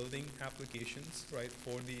are building applications, right,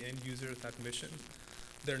 for the end user, that mission,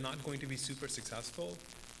 they're not going to be super successful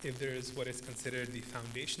if there is what is considered the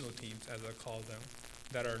foundational teams, as I call them,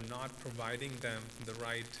 that are not providing them the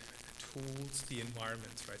right tools, the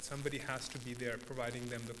environments, right? Somebody has to be there providing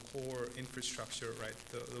them the core infrastructure, right?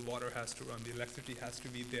 The water has to run, the electricity has to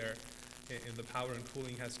be there, and the power and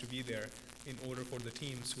cooling has to be there in order for the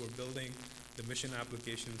teams who are building the mission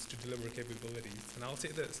applications to deliver capabilities. And I'll say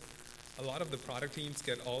this, a lot of the product teams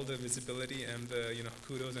get all the visibility and the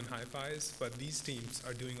kudos and high fives, but these teams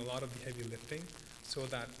are doing a lot of the heavy lifting so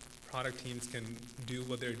that product teams can do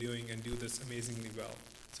what they're doing and do this amazingly well.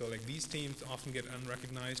 So these teams often get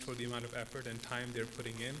unrecognized for the amount of effort and time they're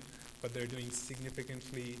putting in, but they're doing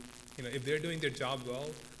significantly, if they're doing their job well,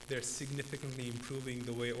 they're significantly improving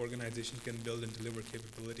the way organizations can build and deliver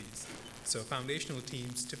capabilities. So foundational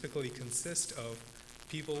teams typically consist of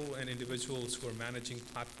people and individuals who are managing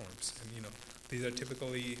platforms. And these are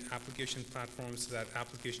typically application platforms that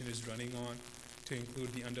application is running on to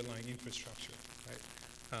include the underlying infrastructure, right?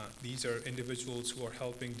 These are individuals who are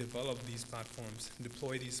helping develop these platforms,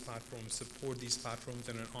 deploy these platforms, support these platforms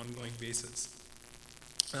on an ongoing basis.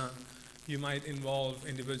 You might involve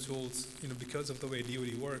individuals, because of the way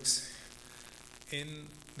DoD works. In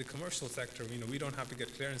the commercial sector, we don't have to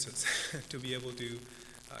get clearances to be able to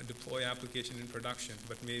deploy application in production,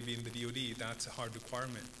 but maybe in the DoD, that's a hard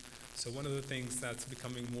requirement. So one of the things that's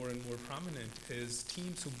becoming more and more prominent is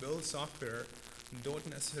teams who build software don't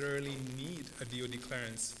necessarily need a DoD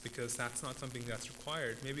clearance because that's not something that's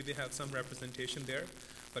required. Maybe they have some representation there,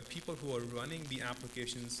 but people who are running the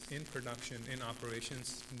applications in production, in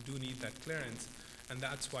operations, do need that clearance. And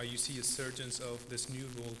that's why you see a surgence of this new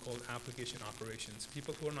role called application operations.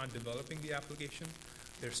 People who are not developing the application,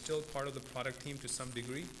 They're still part of the product team to some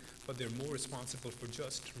degree, but they're more responsible for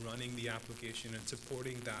just running the application and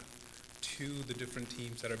supporting that to the different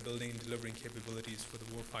teams that are building and delivering capabilities for the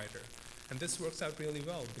warfighter. And this works out really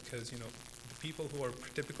well because, the people who are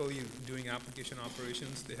typically doing application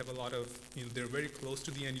operations, they have a lot of, they're very close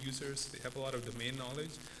to the end users, they have a lot of domain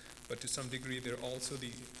knowledge, but to some degree they're also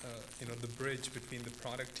the, the bridge between the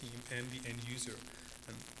product team and the end user.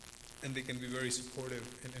 And they can be very supportive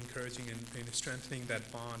and encouraging and strengthening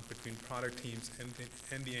that bond between product teams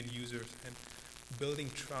and the end users, and building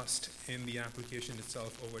trust in the application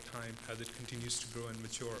itself over time as it continues to grow and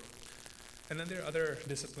mature. And then there are other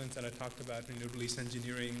disciplines that I talked about, release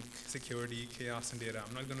engineering, security, chaos, and data.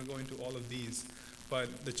 I'm not going to go into all of these,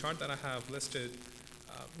 but the chart that I have listed,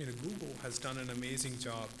 Google has done an amazing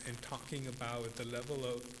job in talking about the level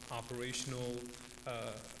of operational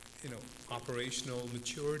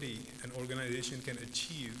maturity an organization can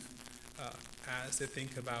achieve as they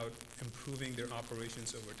think about improving their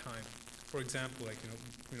operations over time. For example,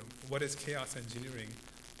 what is chaos engineering?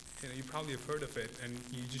 You probably have heard of it, and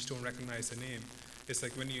you just don't recognize the name. It's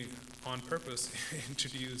like when you, on purpose,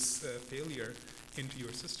 introduce failure into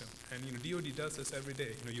your system. And DoD does this every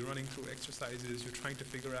day. You're running through exercises, you're trying to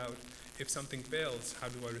figure out if something fails, how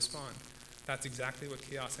do I respond? That's exactly what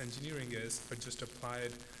chaos engineering is, but just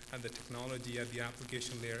applied at the technology, at the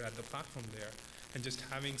application layer, at the platform layer, and just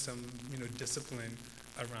having some discipline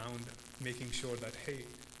around making sure that, hey,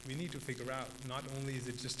 we need to figure out, not only is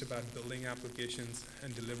it just about building applications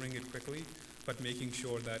and delivering it quickly, but making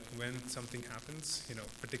sure that when something happens,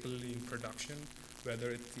 particularly in production, whether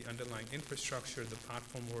it's the underlying infrastructure, the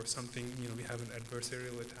platform, or something, we have an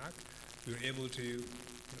adversarial attack, we're able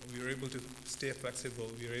to stay flexible,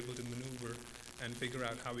 we're able to maneuver and figure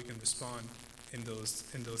out how we can respond in those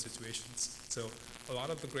situations. So a lot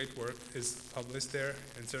of the great work is published there,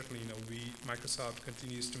 and certainly, Microsoft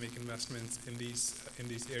continues to make investments in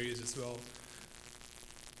these areas as well.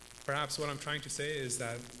 Perhaps what I'm trying to say is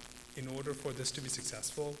that in order for this to be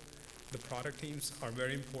successful, the product teams are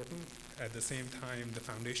very important. At the same time, the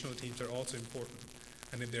foundational teams are also important.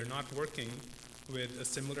 And if they're not working with a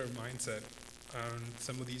similar mindset on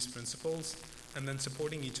some of these principles, and then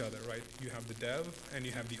supporting each other, right? You have the dev and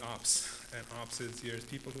you have the ops. And ops is here's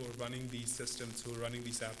people who are running these systems, who are running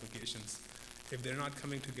these applications. If they're not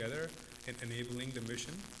coming together and enabling the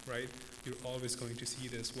mission, right, you're always going to see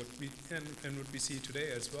this, what we see today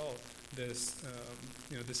as well, this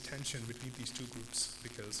tension between these two groups,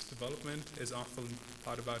 because development is often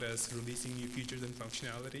thought about as releasing new features and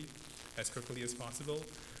functionality as quickly as possible,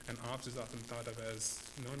 and ops is often thought of as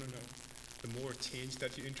no. The more change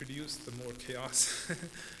that you introduce, the more chaos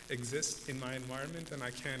exists in my environment, and I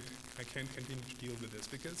can't continue to deal with this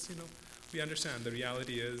because we understand the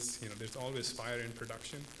reality is there's always fire in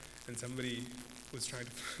production, and somebody was trying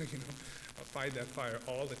to fight that fire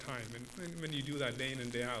all the time, and when you do that day in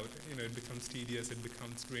and day out, it becomes tedious, it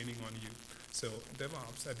becomes draining on you. So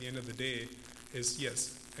DevOps at the end of the day is,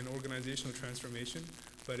 yes, an organizational transformation,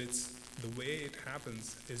 but it's the way it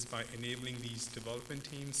happens is by enabling these development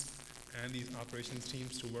teams and these operations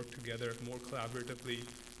teams to work together more collaboratively,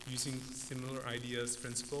 using similar ideas,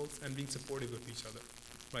 principles, and being supportive of each other,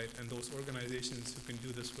 right? And those organizations who can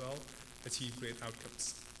do this well achieve great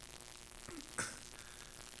outcomes.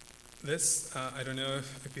 This, I don't know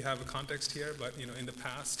if you have a context here, but in the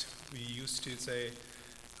past, we used to say,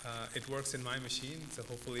 it works in my machine, so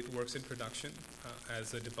hopefully it works in production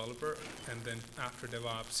as a developer, and then after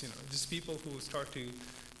DevOps, just people who start to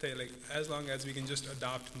say, like, as long as we can just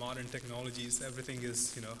adopt modern technologies, everything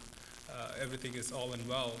is all and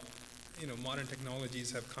well. Modern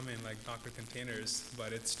technologies have come in like Docker containers,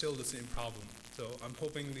 but it's still the same problem. So I'm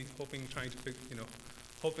hoping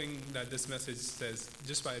that this message says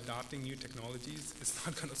just by adopting new technologies, it's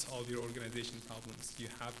not going to solve your organization problems. You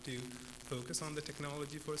have to focus on the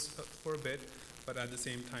technology for a bit, but at the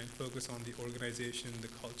same time focus on the organization, the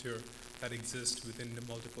culture that exists within the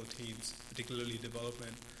multiple teams, particularly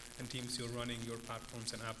development and teams who are running your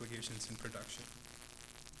platforms and applications in production.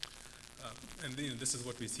 And this is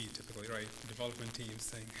what we see typically, right? Development teams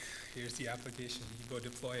saying, here's the application, you go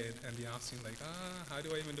deploy it, and the ops team like, how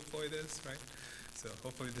do I even deploy this, right? So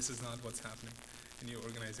hopefully this is not what's happening in your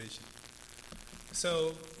organization.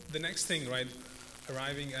 So the next thing, right,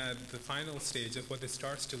 arriving at the final stage of what it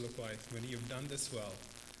starts to look like when you've done this well,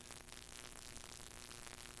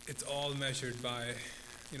 it's all measured by,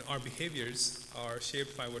 our behaviors are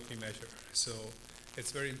shaped by what we measure. So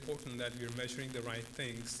it's very important that we're measuring the right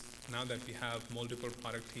things now that we have multiple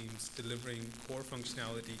product teams delivering core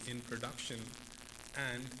functionality in production,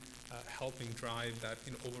 and helping drive that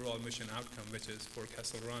overall mission outcome, which is for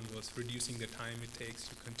Kessel Run was reducing the time it takes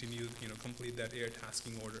to continue, complete that air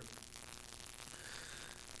tasking order.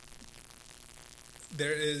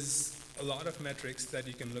 There is a lot of metrics that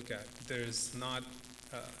you can look at. There's not,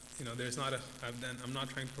 I'm not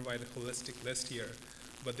trying to provide a holistic list here,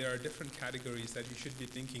 but there are different categories that you should be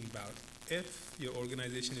thinking about if your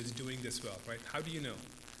organization is doing this well, right? How do you know?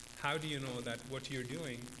 How do you know that what you're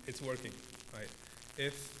doing is working, right?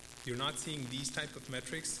 If you're not seeing these type of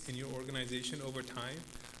metrics in your organization over time,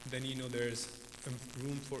 then there's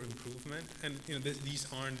room for improvement. And these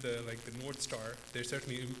aren't the North Star. There's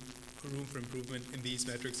certainly room for improvement in these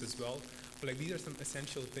metrics as well. But these are some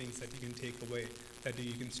essential things that you can take away, that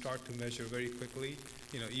you can start to measure very quickly,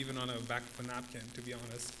 even on a back of a napkin, to be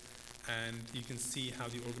honest. And you can see how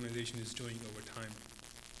the organization is doing over time.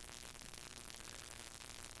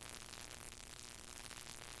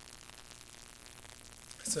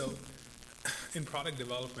 So in product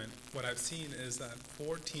development, what I've seen is that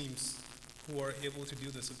for teams who are able to do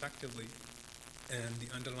this effectively, and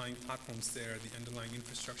the underlying platform's there, the underlying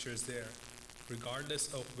infrastructure is there, regardless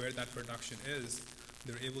of where that production is,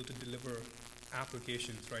 they're able to deliver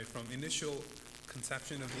applications, right, from initial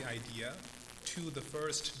conception of the idea to the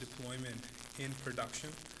first deployment in production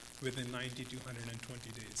within 90 to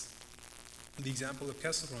 120 days. The example of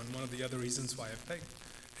Kessel Run, one of the other reasons why I picked,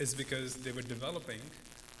 is because they were developing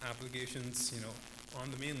applications, on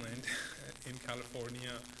the mainland in California,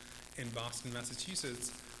 in Boston,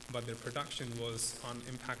 Massachusetts, but their production was on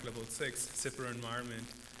Impact Level 6 SIPR environment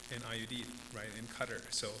in IUD, right, in Qatar.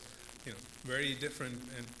 So, very different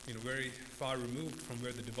and, very far removed from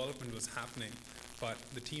where the development was happening, but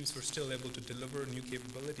the teams were still able to deliver new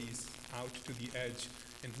capabilities out to the edge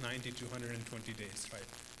in 90 to 120 days, right?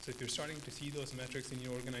 So if you're starting to see those metrics in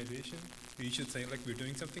your organization, you should say, we're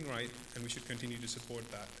doing something right, and we should continue to support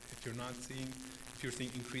that. If you're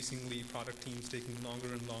seeing increasingly product teams taking longer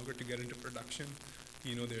and longer to get into production,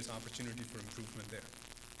 there's opportunity for improvement there.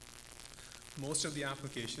 Most of the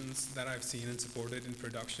applications that I've seen and supported in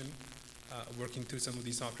production, working through some of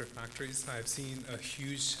these software factories, I've seen a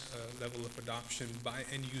huge level of adoption by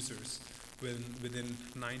end users within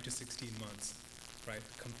 9 to 16 months, right?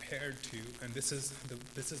 Compared to, and this is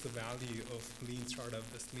the value of lean startup,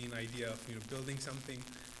 this lean idea of building something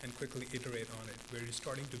and quickly iterate on it, where you're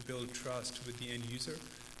starting to build trust with the end user.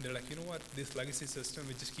 And they're like, this legacy system,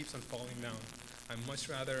 it just keeps on falling down. I'm much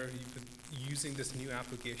rather using this new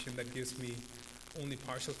application that gives me only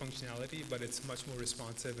partial functionality, but it's much more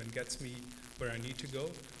responsive and gets me where I need to go,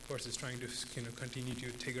 versus trying to continue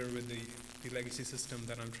to tinker with the legacy system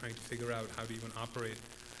that I'm trying to figure out how to even operate.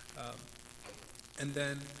 And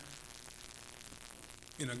then,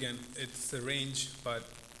 again, it's a range, but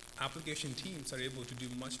application teams are able to do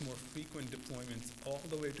much more frequent deployments all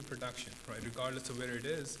the way to production, right, regardless of where it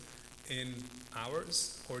is, in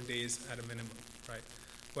hours or days at a minimum, right?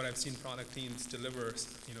 What I've seen product teams deliver,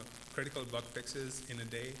 critical bug fixes in a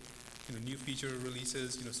day, new feature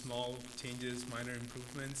releases, small changes, minor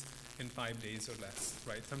improvements in 5 days or less,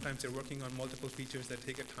 right? Sometimes they're working on multiple features that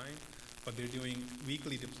take a time, but they're doing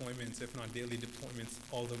weekly deployments, if not daily deployments,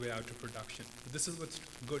 all the way out to production. This is what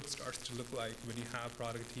good starts to look like when you have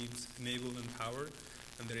product teams enabled and powered,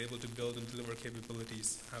 and they're able to build and deliver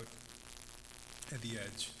capabilities out at the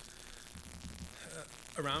edge.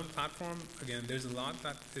 Around platform, again, there's a lot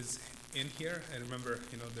that is in here. And remember,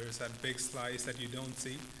 there's that big slice that you don't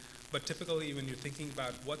see. But typically, when you're thinking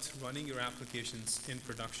about what's running your applications in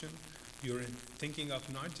production, you're thinking of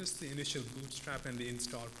not just the initial bootstrap and the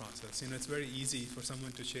install process. It's very easy for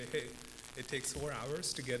someone to say, hey, it takes 4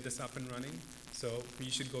 hours to get this up and running, so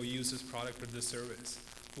you should go use this product or this service.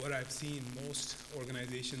 What I've seen most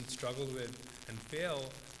organizations struggle with and fail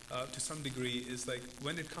to some degree is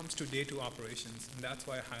when it comes to day 2 operations, and that's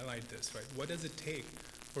why I highlight this, right? What does it take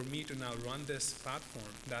for me to now run this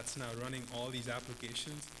platform that's now running all these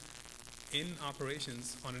applications in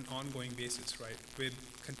operations on an ongoing basis, right? With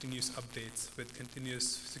continuous updates, with continuous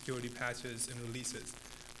security patches and releases.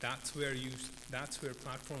 That's where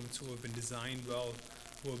platforms who have been designed well,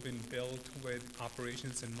 who have been built with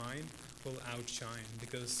operations in mind, will outshine,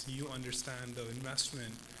 because you understand the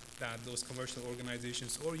investment that those commercial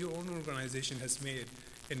organizations or your own organization has made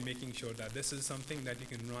in making sure that this is something that you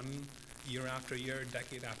can run year after year,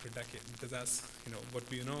 decade after decade. Because that's what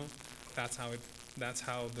we know. That's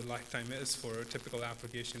how the lifetime is for a typical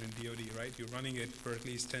application in DoD, right? You're running it for at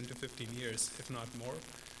least 10 to 15 years, if not more.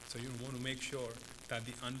 So you want to make sure that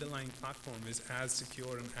the underlying platform is as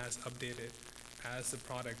secure and as updated as the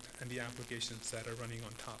product and the applications that are running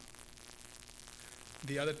on top.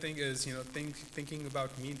 The other thing is, thinking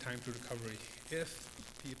about mean time to recovery. If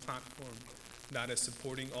the platform that is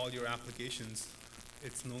supporting all your applications,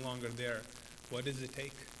 it's no longer there, what does it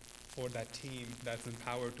take for that team that's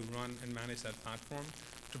empowered to run and manage that platform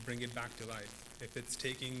to bring it back to life? If it's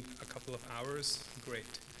taking a couple of hours,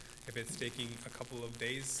 great. If it's taking a couple of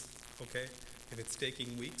days, okay. If it's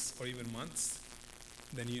taking weeks or even months,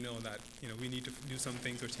 then you know that we need to do some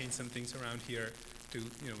things or change some things around here to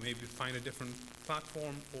maybe find a different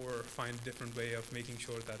platform or find a different way of making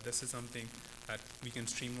sure that this is something that we can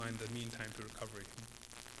streamline the mean time to recovery.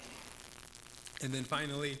 And then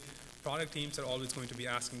finally, product teams are always going to be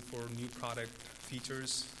asking for new product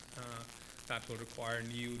features that will require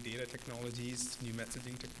new data technologies, new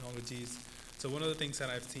messaging technologies. So one of the things that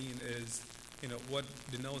I've seen is, what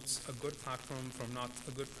denotes a good platform from not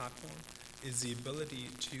a good platform is the ability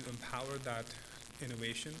to empower that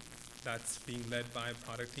innovation that's being led by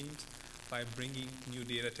product teams by bringing new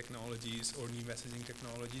data technologies or new messaging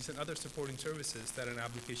technologies and other supporting services that an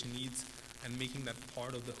application needs and making that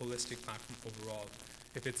part of the holistic platform overall.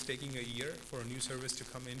 If it's taking a year for a new service to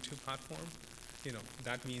come into platform,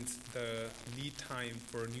 that means the lead time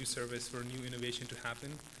for a new service, for a new innovation to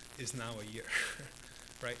happen is now a year,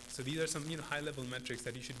 right? So these are some high-level metrics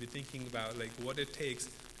that you should be thinking about, like what it takes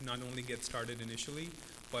to not only get started initially,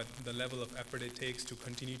 but the level of effort it takes to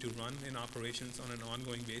continue to run in operations on an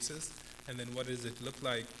ongoing basis, and then what does it look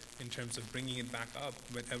like in terms of bringing it back up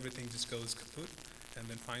when everything just goes kaput, and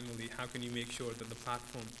then finally, how can you make sure that the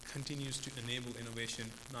platform continues to enable innovation,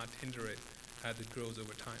 not hinder it as it grows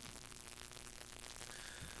over time.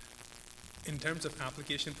 In terms of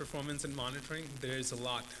application performance and monitoring, there is a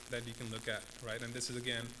lot that you can look at, right? And this is,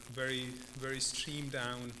 again, a very, very streamed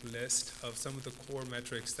down list of some of the core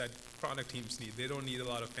metrics that product teams need. They don't need a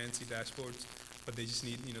lot of fancy dashboards, but they just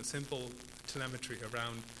need, simple telemetry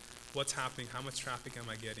around what's happening, how much traffic am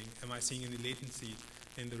I getting, am I seeing any latency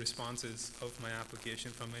in the responses of my application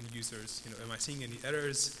from end users, am I seeing any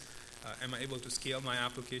errors, am I able to scale my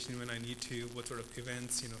application when I need to, what sort of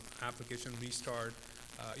events, application restart,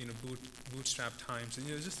 bootstrap times, and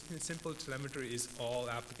just simple telemetry is all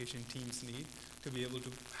application teams need to be able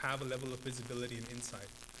to have a level of visibility and insight.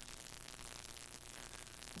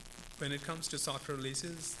 When it comes to software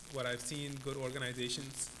releases, what I've seen good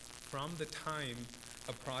organizations, from the time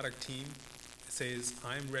a product team says,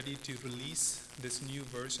 I'm ready to release this new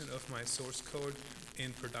version of my source code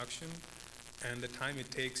in production, and the time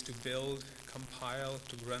it takes to build, compile,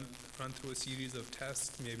 to run through a series of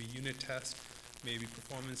tests, maybe unit tests, maybe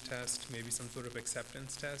performance test, maybe some sort of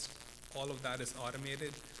acceptance test, all of that is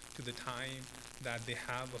automated to the time that they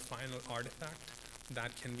have a final artifact that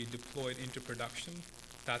can be deployed into production.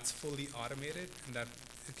 That's fully automated, and that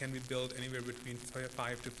it can be built anywhere between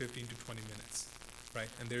 5 to 15 to 20 minutes, right?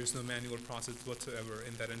 And there is no manual process whatsoever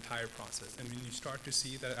in that entire process. And when you start to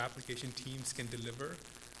see that application teams can deliver,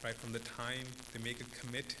 right, from the time they make a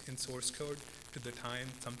commit in source code to the time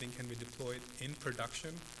something can be deployed in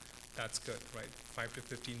production, that's good, right? 5 to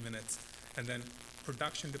 15 minutes. And then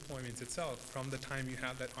production deployments itself, from the time you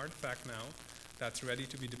have that artifact now that's ready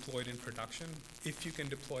to be deployed in production, if you can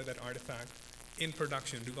deploy that artifact in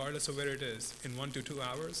production, regardless of where it is, in 1 to 2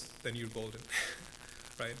 hours, then you're golden,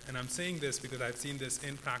 right? And I'm saying this because I've seen this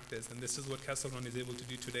in practice, and this is what Kessel Run is able to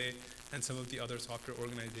do today and some of the other software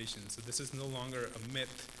organizations. So this is no longer a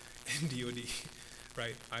myth in DoD.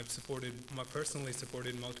 Right, I've personally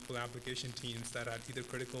supported multiple application teams that had either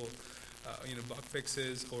critical, bug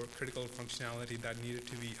fixes or critical functionality that needed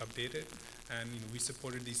to be updated, and we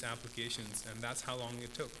supported these applications, and that's how long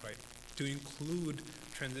it took, right, to include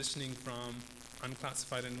transitioning from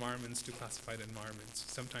unclassified environments to classified environments.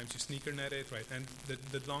 Sometimes you sneaker net it, right, and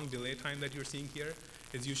the long delay time that you're seeing here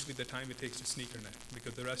is usually the time it takes to sneaker net,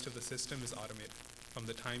 because the rest of the system is automated. From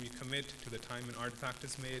the time you commit to the time an artifact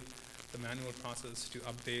is made, the manual process to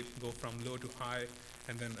update, go from low to high,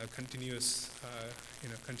 and then a continuous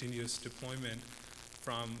deployment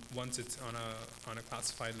from once it's on a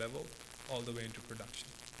classified level all the way into production.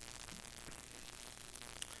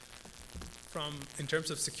 In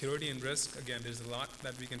terms of security and risk, again, there's a lot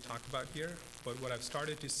that we can talk about here, but what I've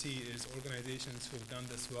started to see is organizations who have done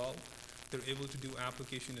this well, they're able to do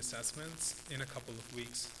application assessments in a couple of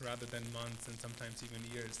weeks rather than months and sometimes even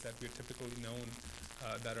years that we're typically known,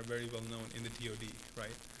 that are very well known in the DoD,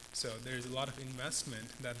 right? So there's a lot of investment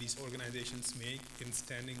that these organizations make in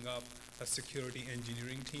standing up a security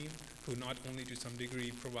engineering team who not only to some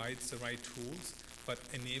degree provides the right tools, but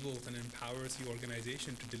enables and empowers the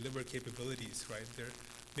organization to deliver capabilities, right? They're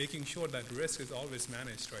making sure that risk is always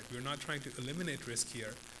managed, right? We're not trying to eliminate risk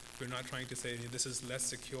here, We're not trying to say this is less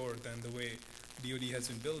secure than the way DoD has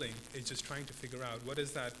been building. It's just trying to figure out what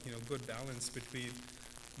is that good balance between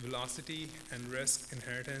velocity and risk,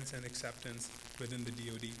 inheritance and acceptance within the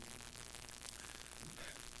DoD.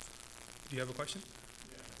 Do you have a question?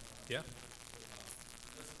 Yeah?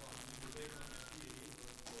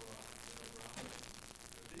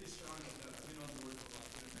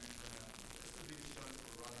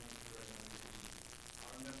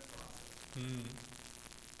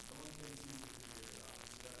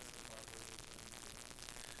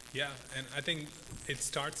 Yeah, and I think it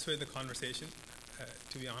starts with the conversation,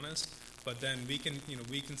 to be honest. But then we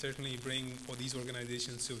can certainly bring these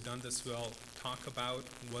organizations who've done this well, talk about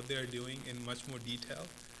what they're doing in much more detail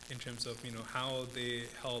in terms of how they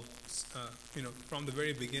help, from the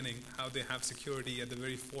very beginning, how they have security at the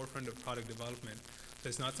very forefront of product development. So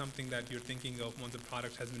it's not something that you're thinking of once the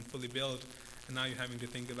product has been fully built, and now you're having to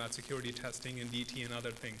think about security testing and DT and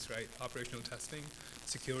other things, right? Operational testing.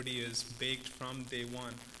 Security is baked from day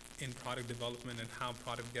one in product development and how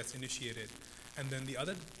product gets initiated. And then the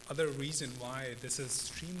other reason why this is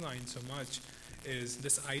streamlined so much is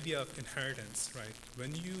this idea of inheritance, right?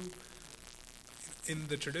 When in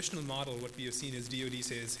the traditional model, what we have seen is DoD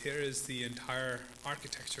says, here is the entire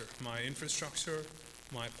architecture, my infrastructure,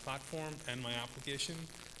 my platform, and my application.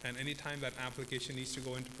 And anytime that application needs to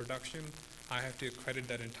go into production, I have to accredit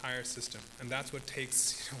that entire system. And that's what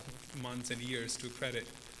takes months and years to accredit.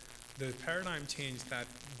 The paradigm change that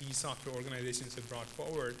these software organizations have brought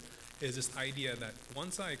forward is this idea that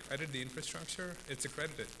once I accredit the infrastructure, it's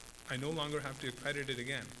accredited. I no longer have to accredit it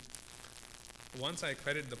again. Once I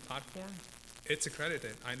accredit the platform, it's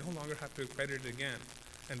accredited. I no longer have to accredit it again.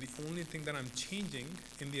 And the only thing that I'm changing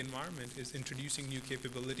in the environment is introducing new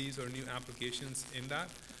capabilities or new applications in that.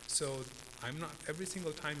 So I'm not, every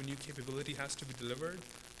single time a new capability has to be delivered,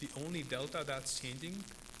 the only delta that's changing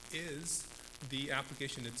is the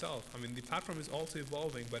application itself. I mean, the platform is also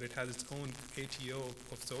evolving, but it has its own ATO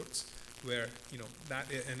of sorts, where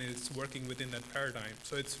and it's working within that paradigm.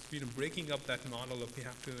 So it's breaking up that model of we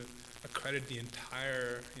have to accredit the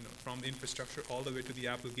entire, from the infrastructure all the way to the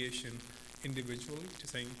application individually, to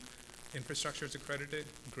saying infrastructure is accredited,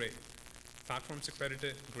 great. Platform's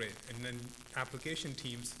accredited, great. And then application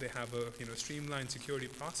teams, they have a streamlined security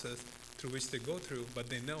process through which they go through, but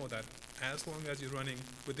they know that as long as you're running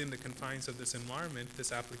within the confines of this environment,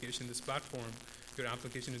 this application, this platform, your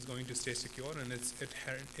application is going to stay secure, and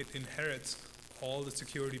it inherits all the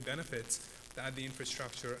security benefits that the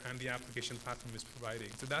infrastructure and the application platform is providing.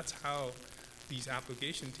 So that's how these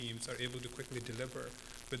application teams are able to quickly deliver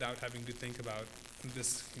without having to think about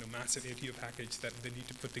this massive ATO package that they need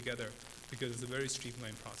to put together, because it's a very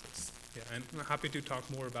streamlined process. Yeah, and I'm happy to talk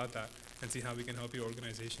more about that and see how we can help your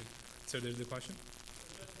organization. So there's the question?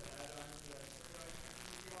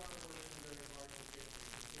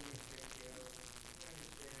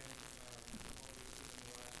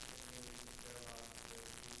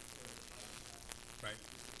 Right.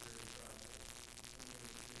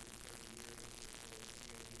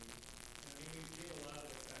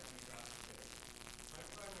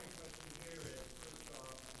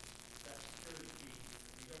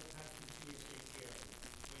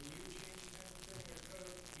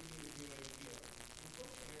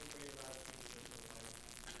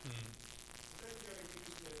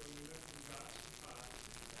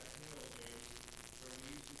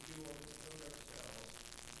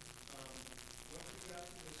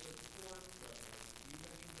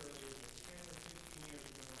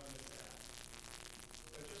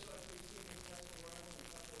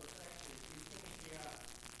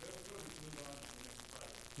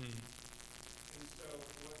 And so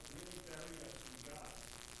what really buried us in God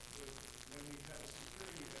was when we had a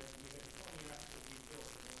security event, we had 20 apps that we built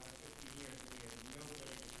in the last 15 years, and we had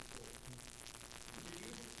nobody to support. Could you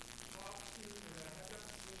talk to, and I have not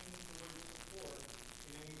seen the word support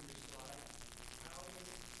in any of your slides, how did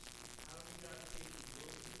that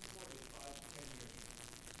capability support is 5 to 10 years?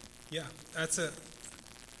 Yeah, that's a...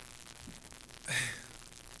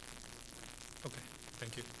 Okay,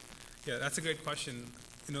 thank you. Yeah, that's a great question.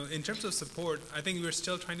 In terms of support, I think we're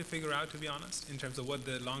still trying to figure out, to be honest, in terms of what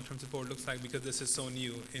the long-term support looks like, because this is so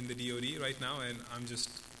new in the DoD right now, and I'm just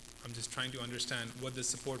trying to understand what the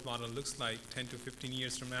support model looks like 10 to 15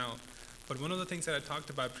 years from now. But one of the things that I talked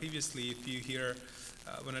about previously, if you hear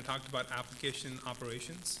when I talked about application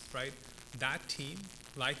operations, right, that team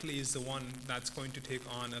likely is the one that's going to take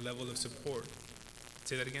on a level of support.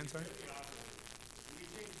 Say that again, sorry?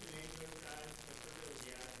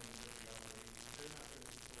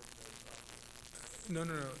 No.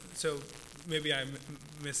 So maybe I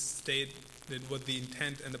misstate what the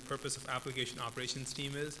intent and the purpose of application operations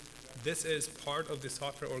team is. This is part of the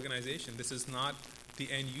software organization. This is not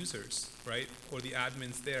the end users, right, or the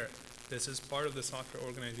admins there. This is part of the software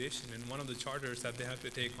organization, and one of the charters that they have to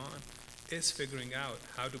take on is figuring out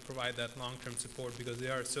how to provide that long-term support, because they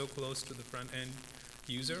are so close to the front-end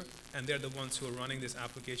user, and they're the ones who are running this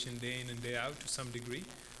application day in and day out to some degree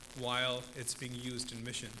while it's being used in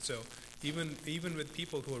mission. So even with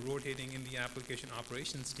people who are rotating in the application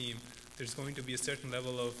operations team, there's going to be a certain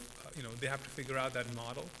level of, they have to figure out that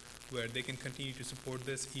model where they can continue to support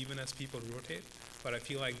this even as people rotate. But I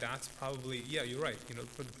feel like that's probably, yeah, you're right.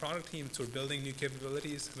 For the product teams who are building new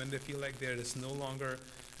capabilities, when they feel like there is no longer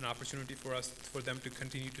an opportunity for them to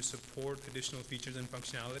continue to support additional features and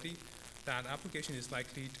functionality, that application is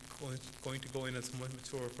likely going to go in as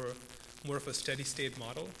more of a steady state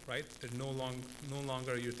model, right? That no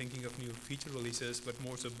longer you're thinking of new feature releases, but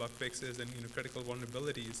more so bug fixes and critical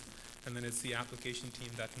vulnerabilities. And then it's the application team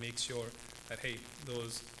that makes sure that, hey,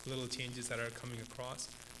 those little changes that are coming across,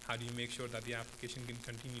 how do you make sure that the application can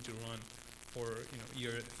continue to run for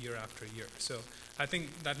year after year? So I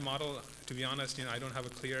think that model, to be honest, I don't have a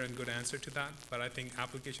clear and good answer to that, but I think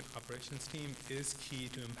application operations team is key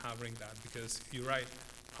to empowering that, because you're right,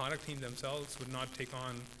 product team themselves would not take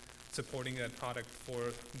on supporting that product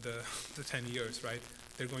for the 10 years, right?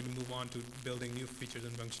 They're going to move on to building new features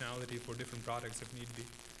and functionality for different products if need be.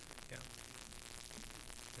 Yeah.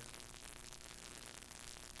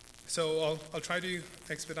 So I'll try to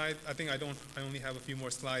expedite. I think I only have a few more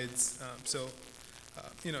slides.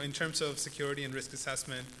 In terms of security and risk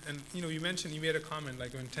assessment, and you made a comment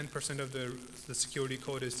like when 10% of the security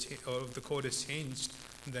code is changed,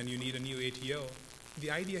 then you need a new ATO. The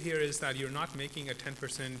idea here is that you're not making a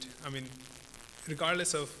 10%.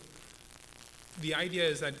 Regardless of, the idea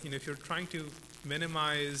is that if you're trying to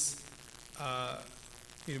minimize,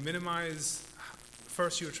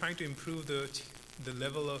 first you're trying to improve the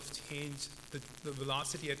level of change, the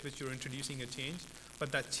velocity at which you're introducing a change,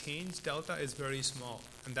 but that change delta is very small,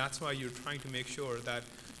 and that's why you're trying to make sure that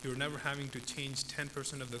you're never having to change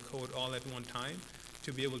 10% of the code all at one time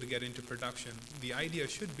to be able to get into production. The idea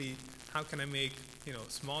should be, how can I make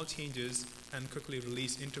small changes and quickly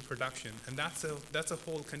release into production? And that's a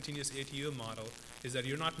whole continuous ATO model, is that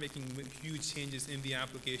you're not making huge changes in the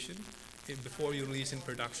application before you release in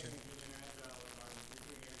production.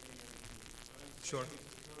 Sure.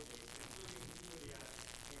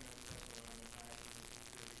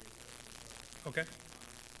 Okay.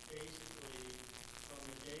 Basically, from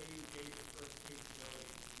the day you gave the first capability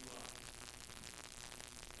to UI,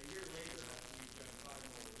 a year later, after you've done 5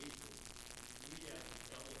 more releases, we have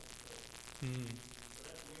double the code. So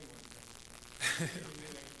that's way more expensive.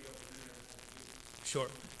 Sure.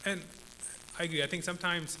 And I agree. I think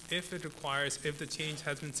sometimes if the change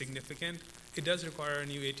has been significant, it does require a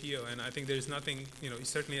new ATO. And I think there's nothing,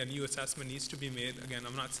 certainly a new assessment needs to be made. Again,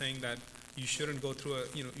 I'm not saying that you shouldn't go through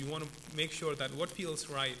you want to make sure that what feels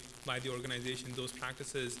right by the organization, those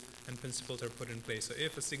practices and principles are put in place. So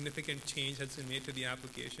if a significant change has been made to the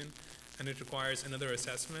application and it requires another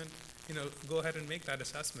assessment, go ahead and make that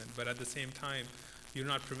assessment. But at the same time, you're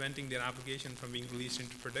not preventing the application from being released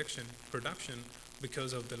into production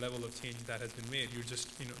because of the level of change that has been made. You're just,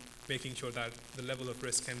 making sure that the level of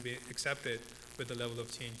risk can be accepted with the level of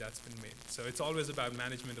change that's been made. So it's always about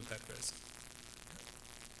management of that risk.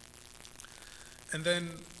 And then,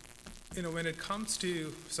 when it comes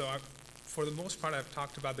to, for the most part, I've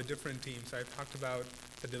talked about the different teams. I've talked about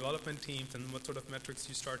the development teams and what sort of metrics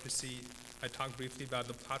you start to see. I talked briefly about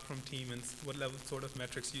the platform team and what level sort of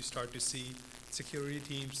metrics you start to see. Security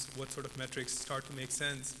teams, what sort of metrics start to make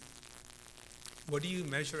sense. What do you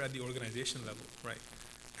measure at the organization level, right?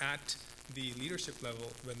 At the leadership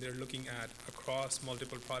level, when they're looking at across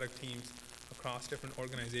multiple product teams, across different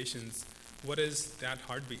organizations, what is that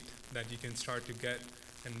heartbeat that you can start to get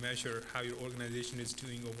and measure how your organization is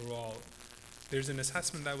doing overall? There's an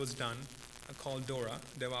assessment that was done called DORA,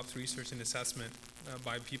 DevOps Research and Assessment,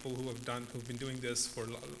 by people who've been doing this for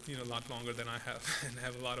a lot longer than I have, and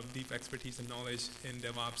have a lot of deep expertise and knowledge in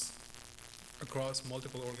DevOps across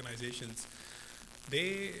multiple organizations.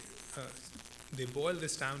 They boil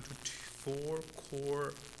this down to 4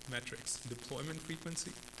 core metrics: deployment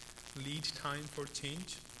frequency, lead time for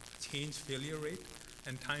change failure rate,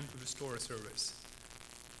 and time to restore a service.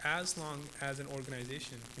 As long as an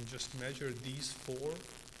organization can just measure these 4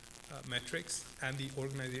 metrics at the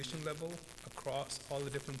organization level across all the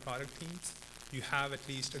different product teams, you have at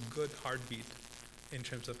least a good heartbeat in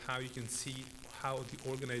terms of how you can see how the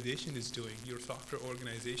organization is doing, your software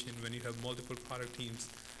organization, when you have multiple product teams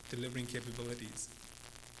delivering capabilities.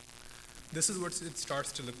 this is what it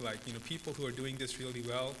starts to look like. People who are doing this really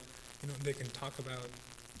well, they can talk about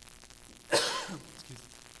excuse me,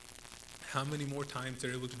 how many more times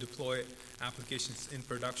they're able to deploy applications in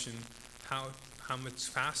production, how much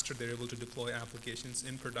faster they're able to deploy applications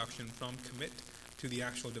in production from commit to the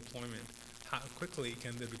actual deployment, how quickly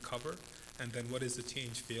can they recover, and then what is the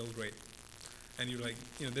change fail rate. And you're like,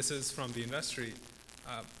 this is from the industry.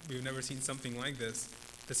 We've never seen something like this.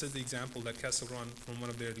 This is the example that Kessel Run from one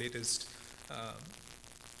of their latest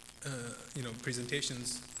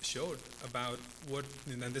presentations showed about what,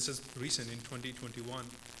 and this is recent in 2021,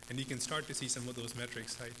 and you can start to see some of those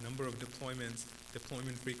metrics, right? Number of deployments,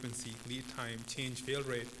 deployment frequency, lead time, change fail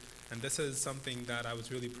rate, and this is something that I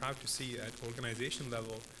was really proud to see at organization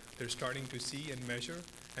level. They're starting to see and measure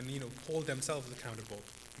and hold themselves accountable,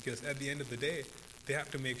 because at the end of the day, they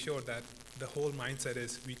have to make sure that the whole mindset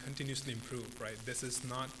is we continuously improve, right? This is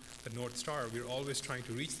not the North Star. We're always trying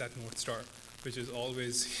to reach that North Star, which is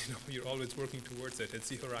always, you're always working towards it. It's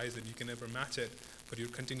the horizon. You can never match it, but you're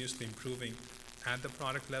continuously improving at the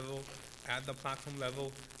product level, at the platform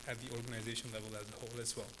level, at the organization level as a whole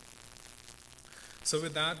as well. So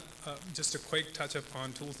with that, just a quick touch up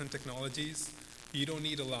on tools and technologies. You don't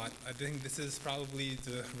need a lot. I think this is probably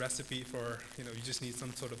the recipe for, you just need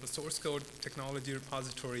some sort of a source code technology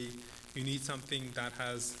repository. You need something that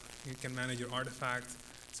you can manage your artifacts,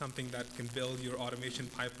 something that can build your automation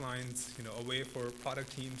pipelines, a way for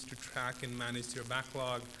product teams to track and manage their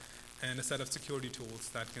backlog, and a set of security tools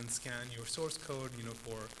that can scan your source code,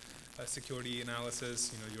 for security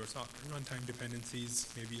analysis, your software runtime dependencies,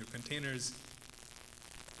 maybe your containers.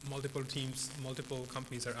 Multiple teams, multiple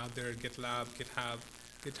companies are out there. GitLab,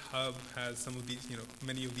 GitHub has some of these,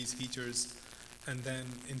 many of these features. And then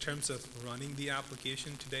in terms of running the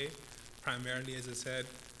application today, primarily, as I said,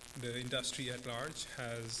 the industry at large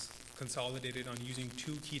has consolidated on using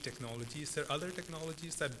two key technologies. There are other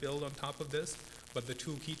technologies that build on top of this, but the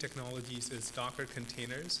two key technologies is Docker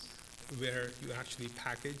containers, where you actually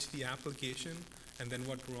package the application, and then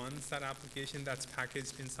what runs that application that's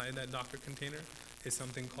packaged inside that Docker container is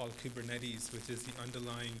something called Kubernetes, which is the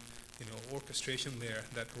underlying, orchestration layer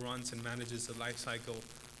that runs and manages the life cycle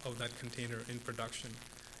of that container in production.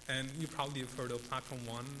 And you probably have heard of Platform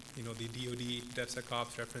One, the DoD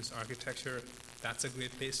DevSecOps reference architecture. That's a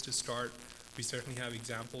great place to start. We certainly have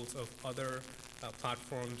examples of other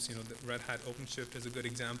platforms. The Red Hat OpenShift is a good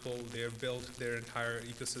example. They've built their entire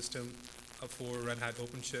ecosystem for Red Hat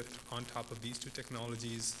OpenShift on top of these two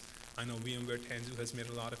technologies. I know VMware Tanzu has made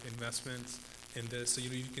a lot of investments in this. So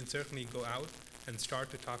you can certainly go out and start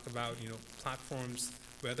to talk about platforms,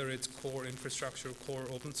 whether it's core infrastructure, core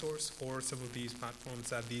open source, or some of these platforms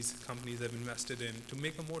that these companies have invested in to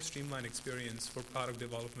make a more streamlined experience for product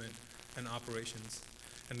development and operations.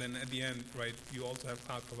 And then at the end, right, you also have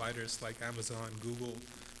cloud providers like Amazon, Google,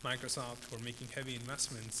 Microsoft, who are making heavy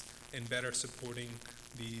investments in better supporting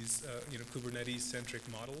these Kubernetes-centric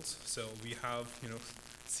models. So we have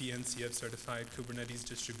CNCF certified Kubernetes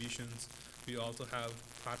distributions. We also have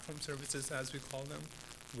platform services, as we call them,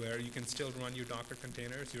 where you can still run your Docker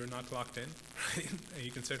containers. You're not locked in, right? And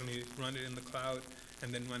you can certainly run it in the cloud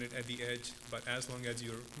and then run it at the edge. But as long as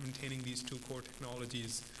you're maintaining these two core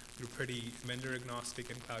technologies, you're pretty vendor agnostic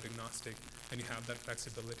and cloud agnostic, and you have that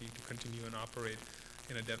flexibility to continue and operate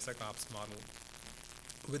in a DevSecOps model.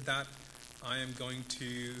 With that, I am going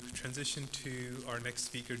to transition to our next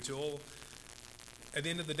speaker, Joel. At the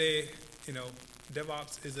end of the day,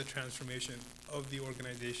 DevOps is a transformation of the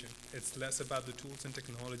organization. It's less about the tools and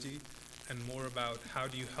technology and more about how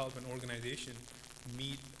do you help an organization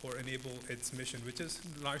meet or enable its mission, which is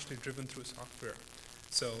largely driven through software.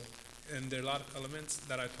 So, and there are a lot of elements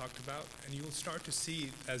that I talked about, and you'll start to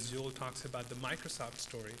see, as Joel talks about the Microsoft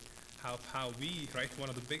story, how we, right, one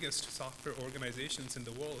of the biggest software organizations in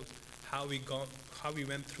the world, how we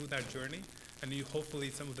went through that journey, and you hopefully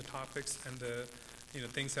some of the topics and the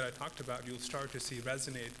things that I talked about, you'll start to see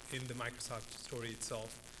resonate in the Microsoft story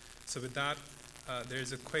itself. So with that,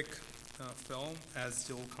 there's a quick film as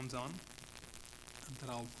Joel comes on that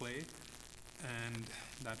I'll play, and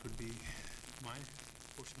that would be my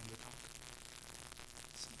portion of the talk.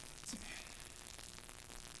 So let's see.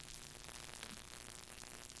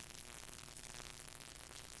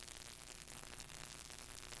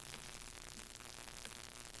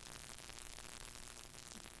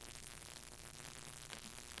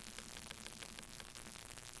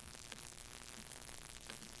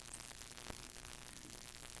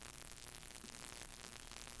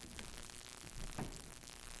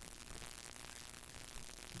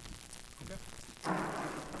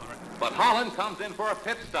 But Holland comes in for a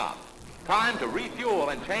pit stop. Time to refuel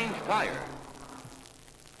and change tires.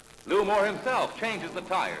 Lou Moore himself changes the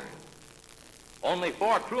tires. Only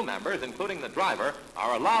 4 crew members, including the driver,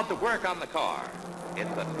 are allowed to work on the car.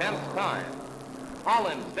 It's a tense time.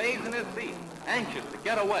 Holland stays in his seat, anxious to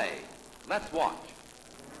get away. Let's watch.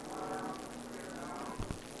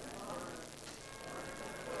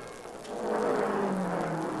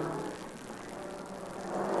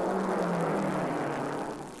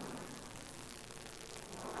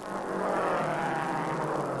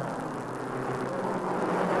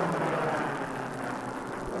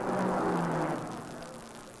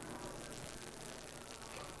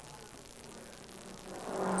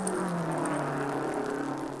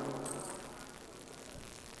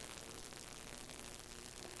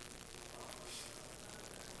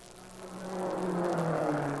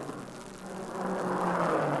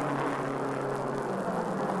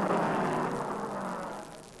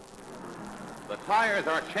 Tires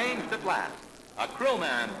are changed at last. A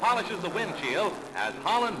crewman polishes the windshield as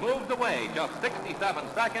Holland moves away just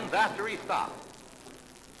 67 seconds after he stopped.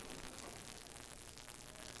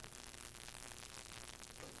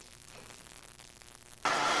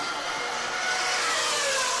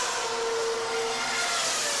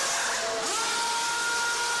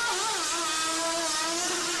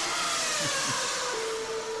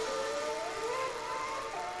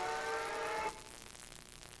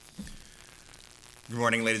 Good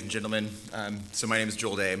morning, ladies and gentlemen. So my name is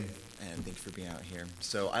Joel Day, and thank you for being out here.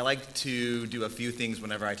 So I like to do a few things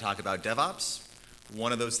whenever I talk about DevOps.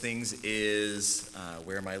 One of those things is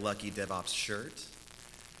wear my lucky DevOps shirt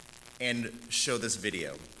and show this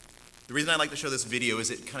video. The reason I like to show this video is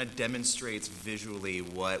it kind of demonstrates visually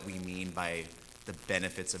what we mean by the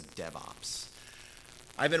benefits of DevOps.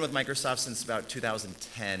 I've been with Microsoft since about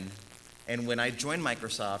 2010, and when I joined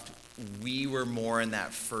Microsoft, we were more in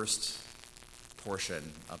that first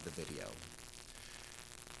portion of the video.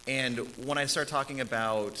 And when I start talking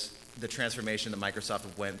about the transformation that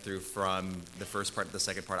Microsoft went through from the first part to the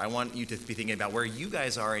second part, I want you to be thinking about where you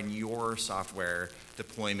guys are in your software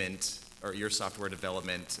deployment or your software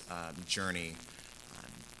development journey,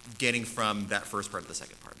 getting from that first part to the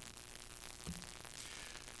second part.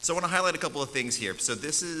 So I want to highlight a couple of things here. So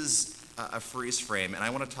this is a freeze frame, and I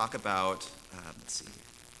want to talk about, let's see here.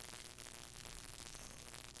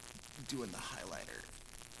 Doing the highlighter.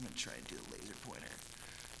 I'm going to try and do the laser pointer.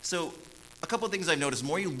 So a couple of things I've noticed. The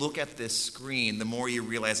more you look at this screen, the more you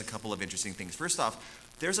realize a couple of interesting things. First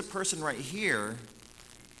off, there's a person right here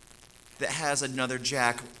that has another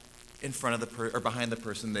jack in front of the or behind the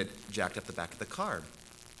person that jacked up the back of the car.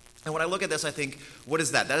 And when I look at this, I think, what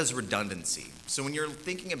is that? That is redundancy. So when you're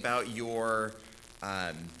thinking about your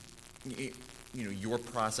your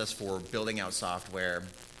process for building out software,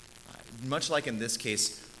 much like in this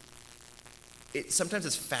case, sometimes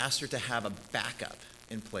it's faster to have a backup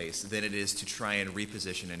in place than it is to try and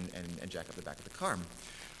reposition and jack up the back of the car.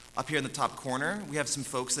 Up here in the top corner, we have some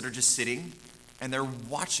folks that are just sitting and they're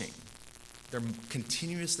watching. They're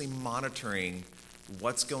continuously monitoring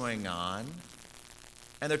what's going on,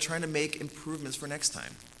 and they're trying to make improvements for next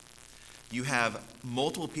time. You have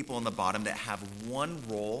multiple people on the bottom that have one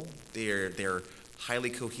role. They're highly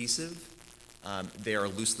cohesive. They are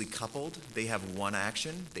loosely coupled. They have one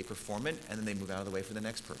action, they perform it, and then they move out of the way for the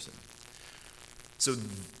next person. So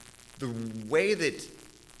the way that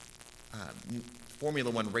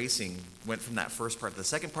Formula One racing went from that first part to the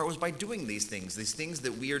second part was by doing these things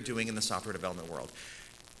that we are doing in the software development world.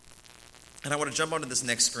 And I want to jump onto this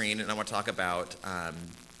next screen, and I want to talk about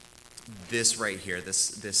this right here,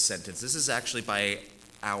 this sentence. This is actually by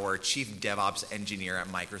our chief DevOps engineer at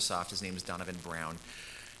Microsoft. His name is Donovan Brown.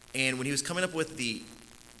 And when he was coming up with the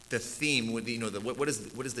theme, what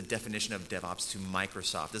is the definition of DevOps to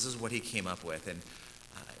Microsoft, this is what he came up with. And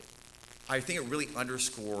I think it really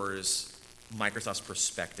underscores Microsoft's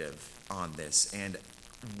perspective on this. And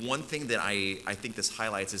one thing that I think this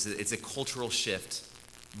highlights is that it's a cultural shift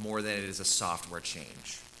more than it is a software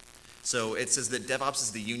change. So it says that DevOps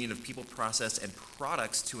is the union of people, process, and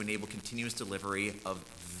products to enable continuous delivery of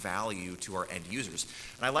value to our end users.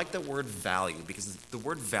 And I like the word value because the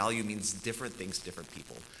word value means different things to different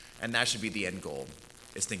people. And that should be the end goal,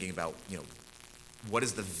 is thinking about, what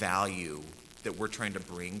is the value that we're trying to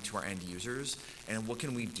bring to our end users, and what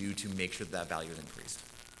can we do to make sure that value is increased.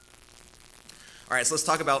 All right, so let's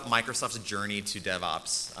talk about Microsoft's journey to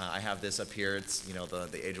DevOps. I have this up here. It's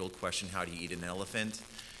the age-old question, how do you eat an elephant?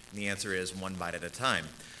 And the answer is one bite at a time.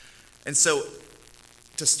 And so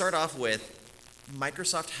to start off with,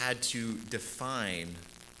 Microsoft had to define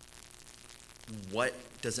what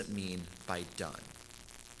does it mean by done.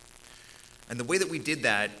 And the way that we did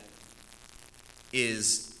that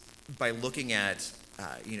is by looking at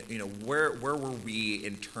where were we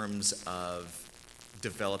in terms of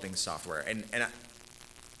developing software? And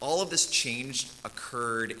all of this change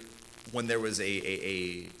occurred when there was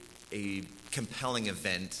a compelling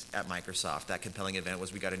event at Microsoft. That compelling event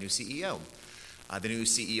was we got a new CEO. The new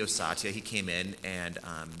CEO, Satya, he came in and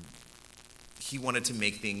he wanted to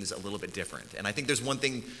make things a little bit different. And I think there's one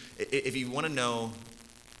thing, if you want to know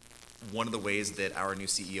one of the ways that our new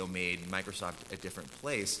CEO made Microsoft a different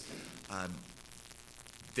place,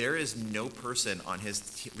 there is no person on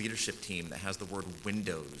his leadership team that has the word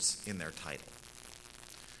Windows in their title.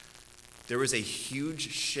 There was a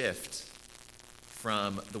huge shift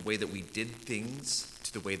from the way that we did things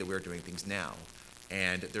to the way that we're doing things now.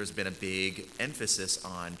 And there's been a big emphasis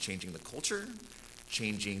on changing the culture,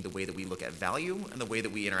 changing the way that we look at value, and the way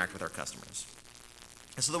that we interact with our customers.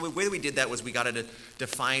 And so the way that we did that was we got to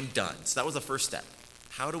define done. So that was the first step.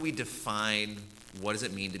 How do we define what does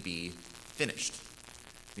it mean to be finished?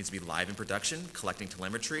 It needs to be live in production, collecting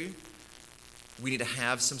telemetry. We need to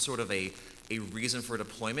have some sort of a reason for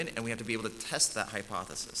deployment, and we have to be able to test that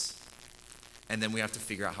hypothesis. And then we have to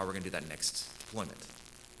figure out how we're going to do that next deployment.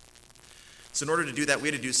 So in order to do that, we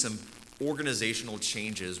had to do some organizational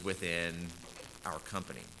changes within our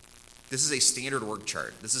company. This is a standard org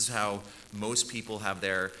chart. This is how most people have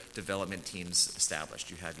their development teams established.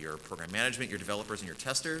 You have your program management, your developers, and your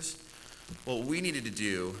testers. What we needed to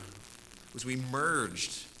do was we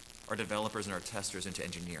merged our developers and our testers into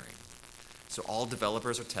engineering. So all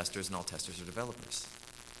developers are testers and all testers are developers.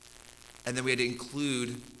 And then we had to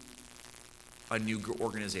include a new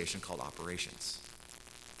organization called operations.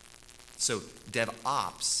 So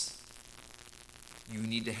DevOps, you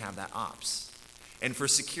need to have that ops. And for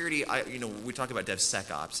security, we talk about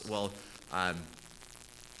DevSecOps. Well,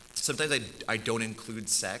 sometimes I don't include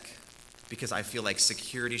sec because I feel like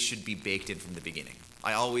security should be baked in from the beginning.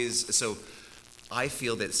 I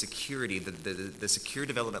feel that security, the secure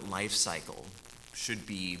development life cycle should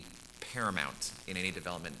be paramount in any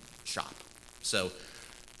development shop. So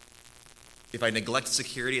if I neglect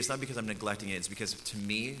security, it's not because I'm neglecting it, it's because to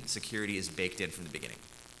me, security is baked in from the beginning.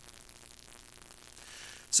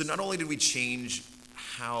 So not only did we change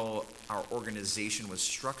how our organization was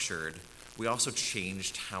structured, we also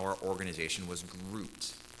changed how our organization was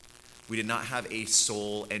grouped. We did not have a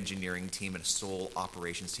sole engineering team and a sole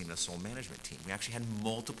operations team and a sole management team. We actually had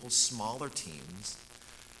multiple smaller teams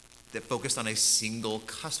that focused on a single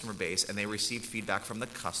customer base, and they received feedback from the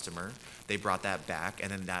customer. They brought that back,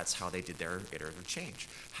 and then that's how they did their iterative change.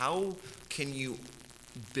 How can you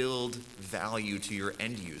build value to your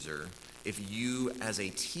end user if you as a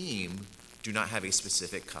team do not have a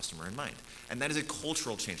specific customer in mind? And that is a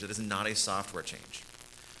cultural change. That is not a software change.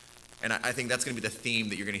 And I think that's going to be the theme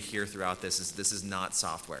that you're going to hear throughout this is not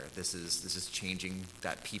software. This is changing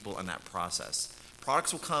that people and that process.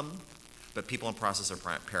 Products will come, but people and process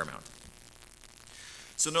are paramount.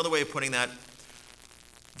 So another way of putting that,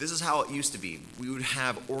 this is how it used to be. We would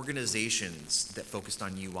have organizations that focused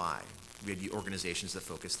on UI. We had organizations that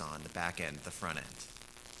focused on the back end, the front end,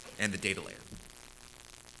 and the data layer.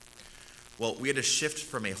 Well, we had to shift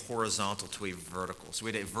from a horizontal to a vertical. So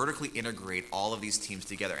we had to vertically integrate all of these teams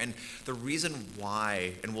together. And the reason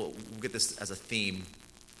why, and we'll get this as a theme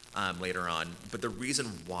later on, but the reason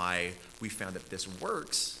why we found that this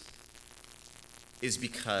works is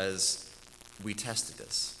because we tested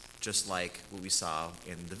this, just like what we saw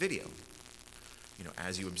in the video.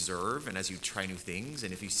 As you observe and as you try new things,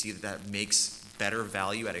 and if you see that makes better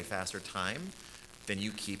value at a faster time, then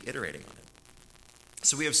you keep iterating on it.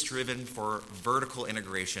 So we have striven for vertical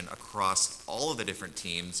integration across all of the different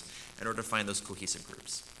teams in order to find those cohesive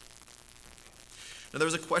groups. Now, there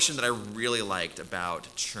was a question that I really liked about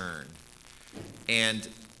churn, and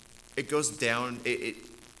it goes down,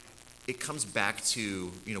 it comes back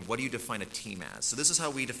to, what do you define a team as? So this is how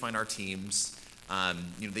we define our teams.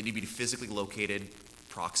 They need to be physically located,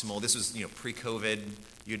 proximal. This was, pre-COVID,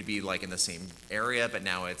 you had to be in the same area, but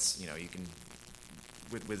now it's, you can,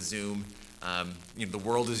 with Zoom, the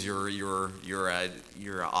world is your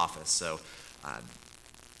office. So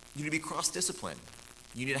you need to be cross-discipline.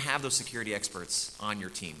 You need to have those security experts on your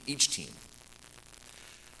team, each team.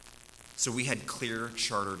 So we had clear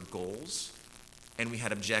chartered goals, and we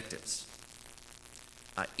had objectives.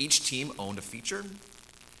 Each team owned a feature,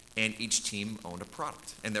 and each team owned a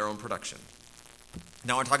product and their own production.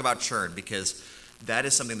 Now I want to talk about churn because that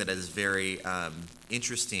is something that is very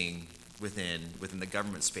interesting within the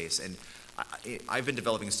government space. And I've been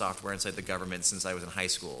developing software inside the government since I was in high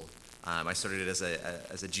school. I started it as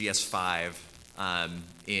a GS5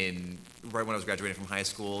 right when I was graduating from high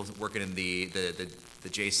school, working in the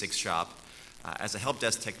J6 shop as a help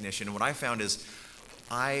desk technician. And what I found is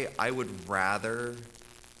I would rather,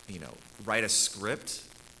 write a script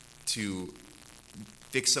to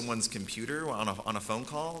fix someone's computer on a phone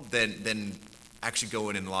call than actually go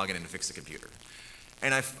in and log in and fix the computer.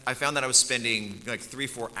 And I found that I was spending like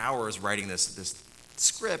 3-4 hours writing this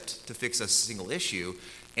script to fix a single issue,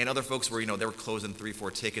 and other folks were, they were closing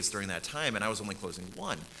 3-4 tickets during that time, and I was only closing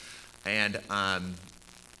one. And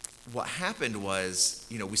what happened was,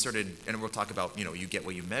 we started, and we'll talk about, you get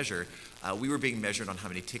what you measure. We were being measured on how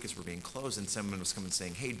many tickets were being closed, and someone was coming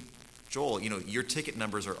saying, "Hey, Joel, your ticket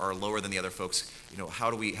numbers are lower than the other folks. How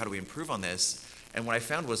do we improve on this?" And what I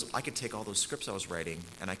found was I could take all those scripts I was writing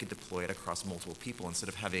and I could deploy it across multiple people. Instead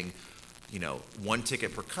of having, one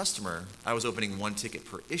ticket per customer, I was opening one ticket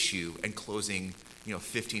per issue and closing,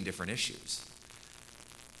 15 different issues.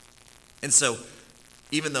 And so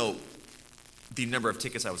even though the number of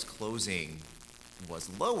tickets I was closing was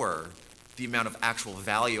lower, the amount of actual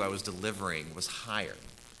value I was delivering was higher.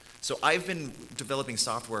 So I've been developing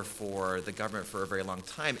software for the government for a very long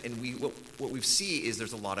time, and what we see is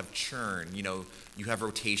there's a lot of churn. You have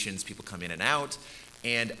rotations, people come in and out,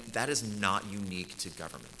 and that is not unique to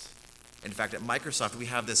government. In fact, at Microsoft, we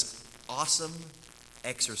have this awesome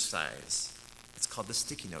exercise. It's called the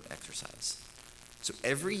sticky note exercise. So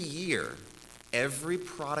every year, every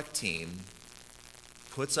product team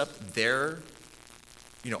puts up their,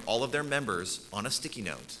 all of their members on a sticky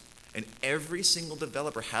note. And every single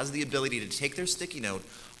developer has the ability to take their sticky note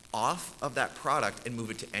off of that product and move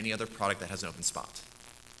it to any other product that has an open spot.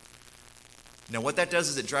 Now what that does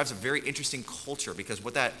is it drives a very interesting culture, because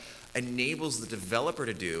what that enables the developer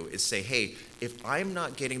to do is say, hey, if I'm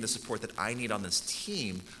not getting the support that I need on this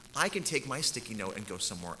team, I can take my sticky note and go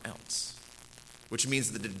somewhere else. Which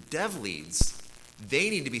means that the dev leads, they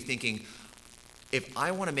need to be thinking, if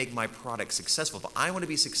I want to make my product successful, if I want to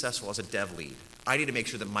be successful as a dev lead, I need to make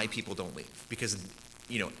sure that my people don't leave, because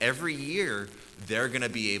every year they're going to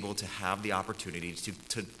be able to have the opportunity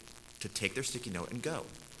to take their sticky note and go.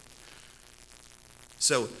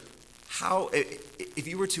 So if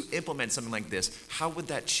you were to implement something like this, how would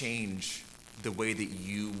that change the way that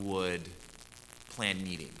you would plan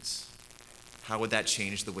meetings? How would that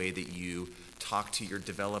change the way that you talk to your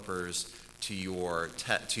developers, to your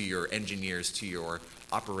engineers, to your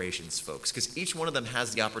operations folks? Because each one of them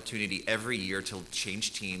has the opportunity every year to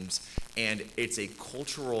change teams, and it's a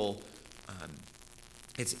cultural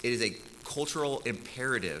it is a cultural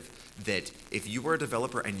imperative that if you are a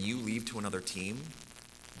developer and you leave to another team,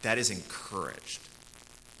 that is encouraged.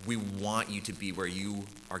 We want you to be where you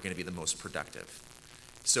are going to be the most productive.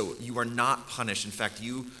 So you are not punished. In fact,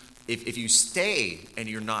 if you stay and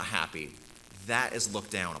you're not happy, that is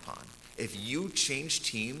looked down upon. If you change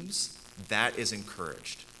teams, that is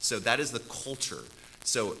encouraged. So that is the culture.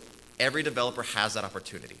 So every developer has that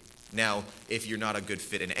opportunity. Now, if you're not a good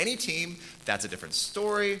fit in any team, that's a different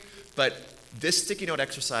story. But this sticky note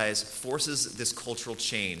exercise forces this cultural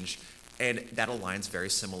change, and that aligns very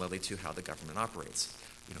similarly to how the government operates.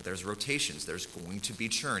 There's rotations, there's going to be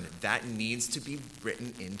churn. That needs to be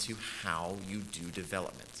written into how you do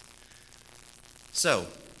development. So,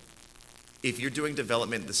 if you're doing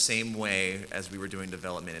development the same way as we were doing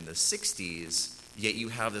development in the 60s, yet you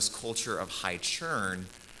have this culture of high churn,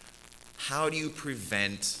 how do you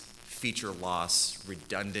prevent feature loss,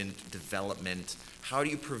 redundant development? How do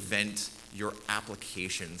you prevent your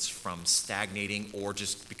applications from stagnating or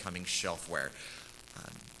just becoming shelfware?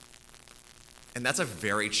 And that's a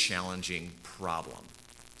very challenging problem.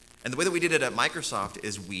 And the way that we did it at Microsoft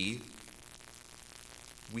is we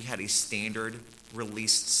had a standard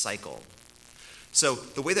release cycle. So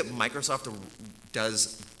the way that Microsoft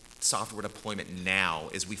does software deployment now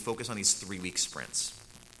is we focus on these 3-week sprints.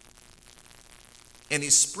 And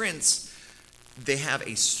these sprints, they have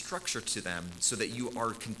a structure to them so that you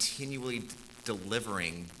are continually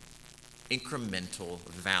delivering incremental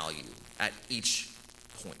value at each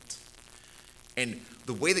point. And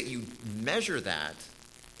the way that you measure that,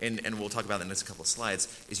 and we'll talk about that in the next couple of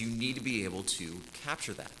slides, is you need to be able to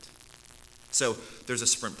capture that. So there's a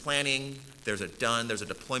sprint planning, there's a done, there's a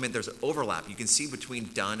deployment, there's an overlap. You can see between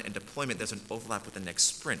done and deployment, there's an overlap with the next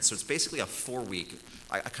sprint. So it's basically a 4-week.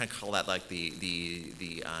 I kind of call that like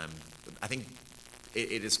I think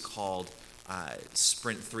it is called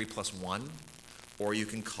sprint 3+1, or you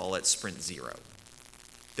can call it sprint 0.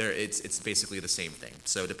 It's basically the same thing.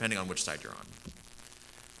 So depending on which side you're on.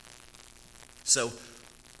 So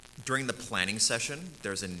during the planning session,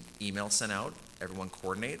 there's an email sent out. Everyone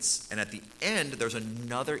coordinates. And at the end, there's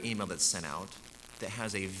another email that's sent out that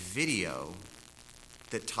has a video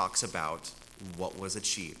that talks about what was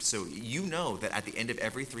achieved. So you know that at the end of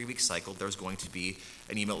every 3-week cycle, there's going to be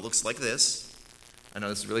an email that looks like this. I know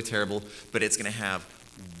this is really terrible, but it's going to have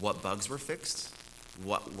what bugs were fixed,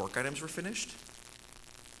 what work items were finished,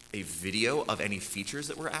 a video of any features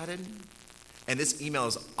that were added, and this email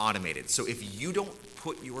is automated. So if you don't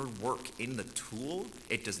put your work in the tool,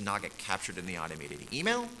 it does not get captured in the automated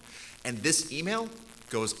email, and this email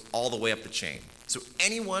goes all the way up the chain. So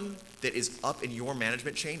anyone that is up in your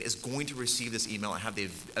management chain is going to receive this email and have the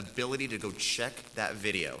ability to go check that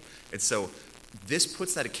video. And so this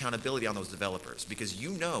puts that accountability on those developers, because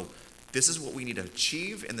you know this is what we need to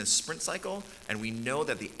achieve in this sprint cycle, and we know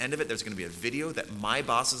that at the end of it there's going to be a video that my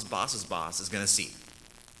boss's boss's boss is going to see.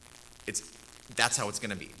 That's how it's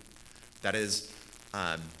going to be. That is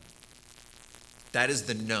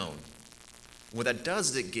the known. What that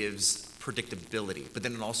does is it gives predictability, but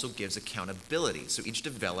then it also gives accountability. So each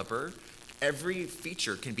developer, every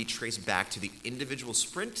feature can be traced back to the individual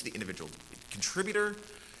sprint, to the individual contributor,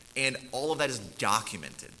 and all of that is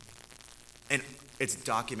documented. And it's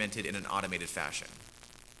documented in an automated fashion,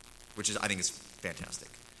 which is, I think, is fantastic.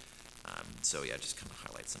 So yeah, just kind of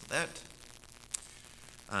highlight some of that.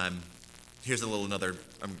 Here's another,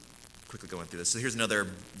 I'm quickly going through this. So here's another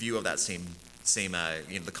view of that same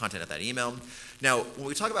the content of that email. Now, when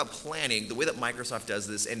we talk about planning, the way that Microsoft does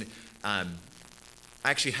this, and I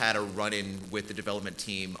actually had a run-in with the development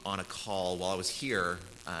team on a call while I was here.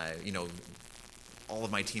 All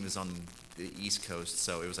of my team is on the East Coast,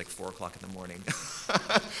 so it was like 4 o'clock in the morning,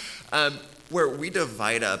 where we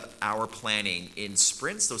divide up our planning in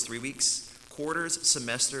sprints, those 3 weeks, quarters,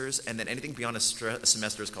 semesters, and then anything beyond a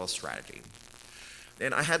semester is called strategy.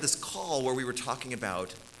 And I had this call where we were talking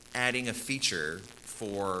about adding a feature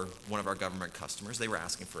for one of our government customers. They were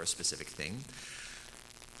asking for a specific thing.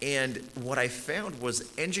 And what I found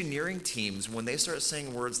was engineering teams, when they start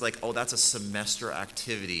saying words like, oh, that's a semester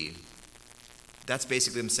activity, that's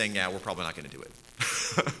basically them saying, yeah, we're probably not going to do it.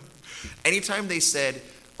 Anytime they said,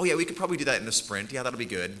 oh yeah, we could probably do that in the sprint, yeah, that'll be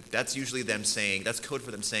good, that's usually them saying, that's code for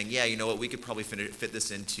them saying, yeah, you know what, we could probably fit this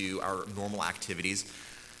into our normal activities.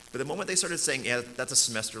 But the moment they started saying, yeah, that's a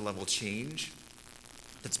semester level change,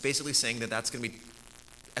 that's basically saying that that's going to be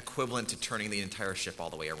equivalent to turning the entire ship all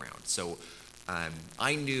the way around. So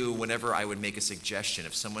I knew whenever I would make a suggestion,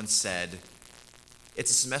 if someone said, it's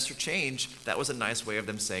a semester change, that was a nice way of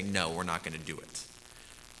them saying, no, we're not going to do it.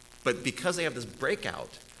 But because they have this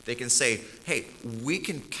breakout, they can say, hey, we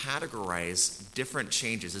can categorize different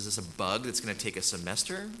changes. Is this a bug that's going to take a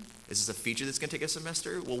semester? Is this a feature that's going to take a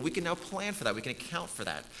semester? Well, we can now plan for that. We can account for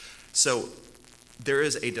that. So there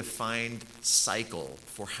is a defined cycle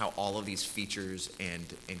for how all of these features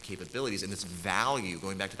and capabilities and this value,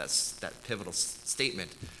 going back to that pivotal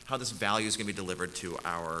statement, how this value is going to be delivered to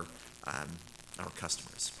our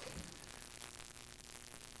customers.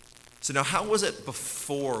 So now, how was it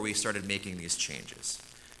before we started making these changes?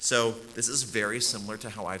 So this is very similar to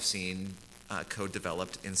how I've seen code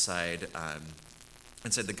developed inside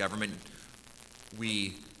the government.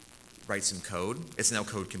 We write some code. It's now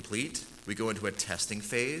code complete. We go into a testing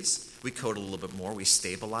phase. We code a little bit more. We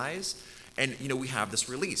stabilize. And, we have this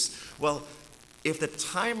release. Well, if the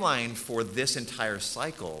timeline for this entire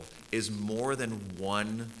cycle is more than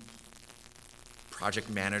one project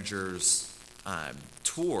manager's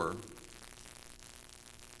tour,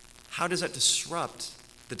 how does that disrupt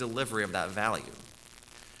the delivery of that value?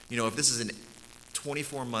 If this is a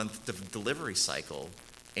 24-month delivery cycle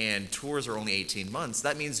and tours are only 18 months,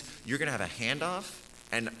 that means you're going to have a handoff.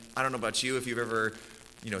 And I don't know about you, if you've ever,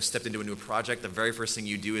 stepped into a new project, the very first thing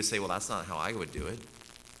you do is say, well, that's not how I would do it.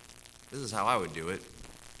 This is how I would do it.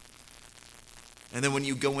 And then when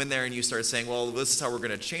you go in there and you start saying, well, this is how we're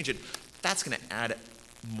going to change it, that's going to add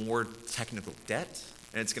more technical debt,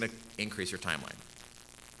 and it's going to increase your timeline.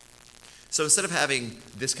 So instead of having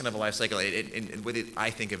this kind of a life cycle, and with it,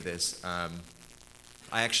 I think of this, I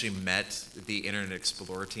actually met the Internet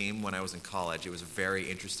Explorer team when I was in college. It was a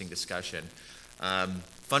very interesting discussion.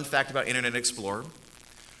 Fun fact about Internet Explorer.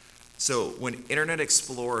 So when Internet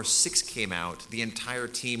Explorer 6 came out, the entire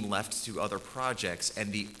team left to other projects,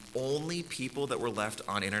 and the only people that were left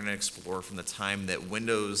on Internet Explorer from the time that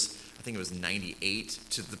Windows, I think it was 98,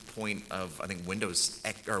 to the point of, I think Windows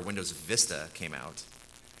Vista came out,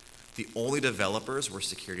 the only developers were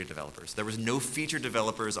security developers. There was no feature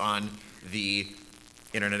developers on the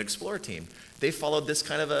Internet Explorer team. They followed this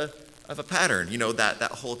kind of a pattern,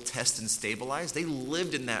 that whole test and stabilize. They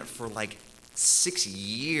lived in that for like 6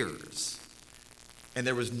 years. And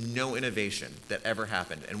there was no innovation that ever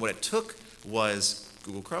happened. And what it took was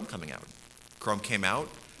Google Chrome coming out. Chrome came out,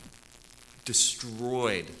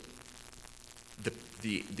 destroyed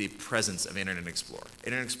the presence of Internet Explorer.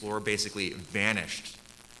 Internet Explorer basically vanished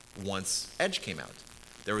once Edge came out.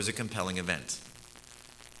 There was a compelling event.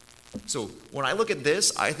 So when I look at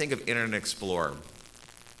this, I think of Internet Explorer.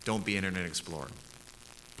 Don't be Internet Explorer.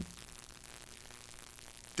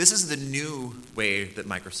 This is the new way that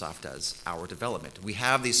Microsoft does our development. We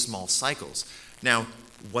have these small cycles. Now,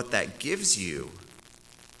 what that gives you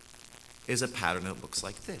is a pattern that looks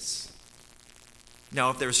like this. Now,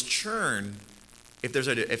 if there's churn, if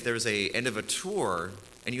there's a end of a tour,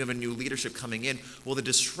 and you have a new leadership coming in, well, the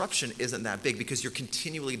disruption isn't that big because you're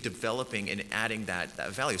continually developing and adding that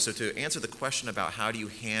value. So to answer the question about how do you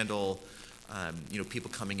handle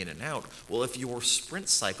people coming in and out, well, if your sprint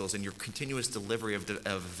cycles and your continuous delivery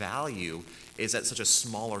of value is at such a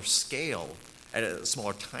smaller scale, at a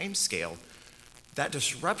smaller time scale, that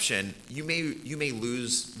disruption, you may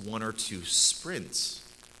lose 1 or 2 sprints,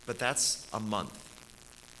 but that's a month.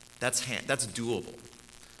 That's doable.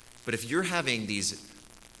 But if you're having these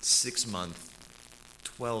 6-month,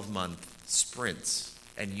 12-month sprints,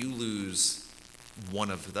 and you lose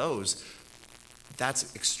one of those,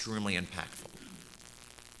 that's extremely impactful.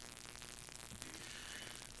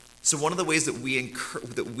 So one of the ways that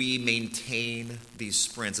we maintain these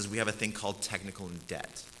sprints is we have a thing called technical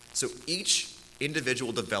debt. So each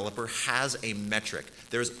individual developer has a metric.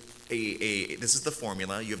 There's this is the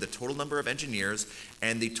formula. You have the total number of engineers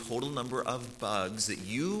and the total number of bugs that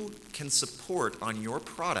you can support on your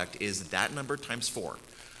product is that number times 4.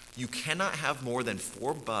 You cannot have more than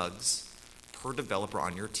 4 bugs per developer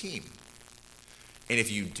on your team. And if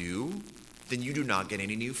you do, then you do not get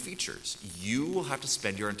any new features. You will have to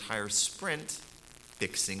spend your entire sprint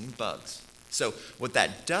fixing bugs. So what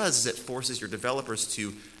that does is it forces your developers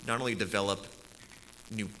to not only develop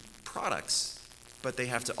new products, but they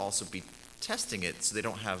have to also be testing it so they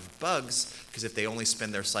don't have bugs, because if they only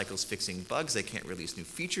spend their cycles fixing bugs, they can't release new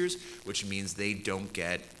features, which means they don't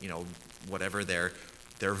get, whatever their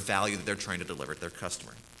value that they're trying to deliver to their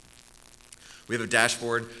customer. We have a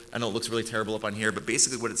dashboard. I know it looks really terrible up on here, but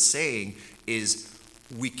basically what it's saying is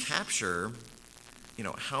we capture,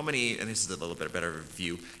 how many, and this is a little bit better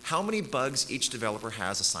view, how many bugs each developer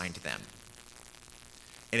has assigned to them.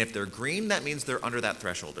 And if they're green, that means they're under that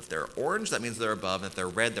threshold. If they're orange, that means they're above. And if they're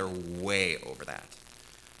red, they're way over that.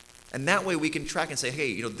 And that way we can track and say,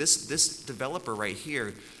 hey, this developer right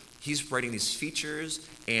here, he's writing these features,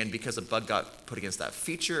 and because a bug got put against that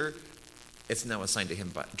feature, it's now assigned to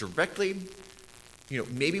him directly.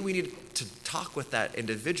 Maybe we need to talk with that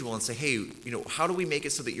individual and say, hey, how do we make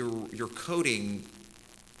it so that your coding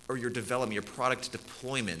or your development, your product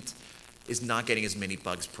deployment is not getting as many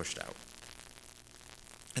bugs pushed out?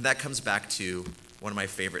 And that comes back to one of my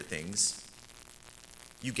favorite things.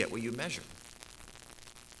 You get what you measure.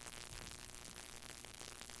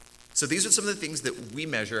 So these are some of the things that we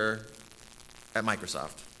measure at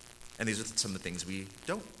Microsoft. And these are some of the things we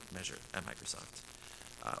don't measure at Microsoft.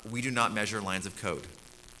 We do not measure lines of code.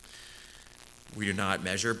 We do not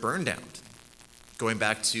measure burn down. Going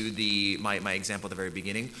back to my example at the very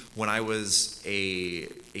beginning, when I was a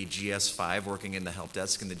GS5 working in the help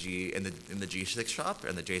desk in the G6 shop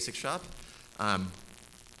and the J6 shop,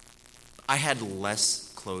 I had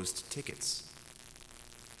less closed tickets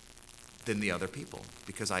than the other people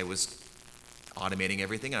because I was automating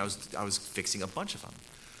everything and I was fixing a bunch of them.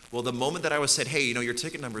 Well, the moment that I was said, hey, your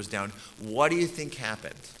ticket number is down, what do you think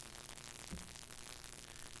happened?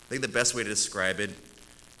 I think the best way to describe it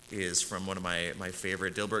is from one of my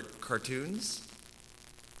favorite Dilbert cartoons.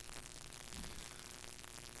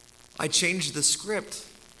 I changed the script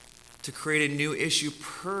to create a new issue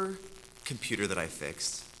per computer that I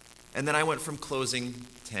fixed. And then I went from closing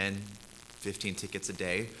 10, 15 tickets a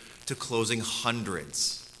day to closing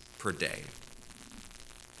hundreds per day.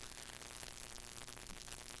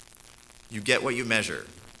 You get what you measure.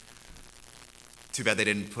 Too bad they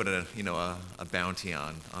didn't put a bounty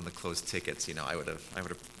on the closed tickets. I would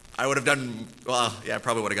have done well. Yeah, I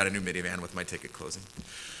probably would have got a new minivan with my ticket closing.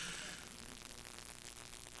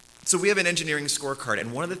 So we have an engineering scorecard,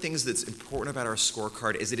 and one of the things that's important about our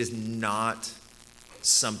scorecard is it is not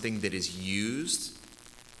something that is used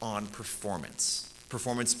on performance.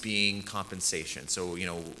 Performance being compensation. So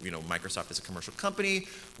Microsoft is a commercial company.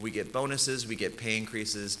 We get bonuses. We get pay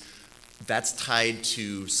increases. That's tied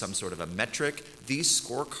to some sort of a metric. These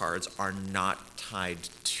scorecards are not tied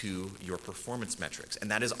to your performance metrics,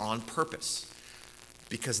 and that is on purpose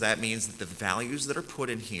because that means that the values that are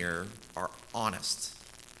put in here are honest.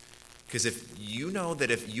 Because if you know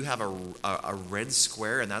that if you have a red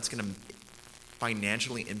square and that's going to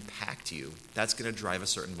financially impact you, that's going to drive a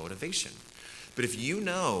certain motivation. But if you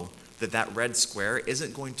know that that red square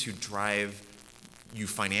isn't going to drive you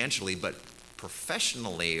financially, but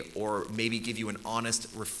professionally, or maybe give you an honest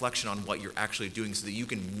reflection on what you're actually doing so that you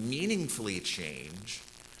can meaningfully change,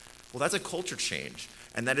 Well, that's a culture change,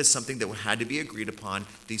 and that is something that had to be agreed upon.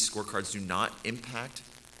 These scorecards do not impact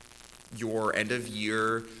your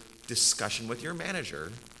end-of-year discussion with your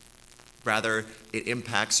manager. Rather, it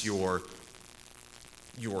impacts your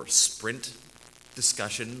sprint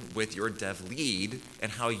discussion with your dev lead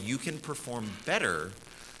and how you can perform better.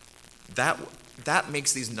 That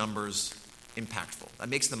makes these numbers impactful. That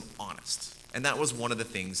makes them honest. And that was one of the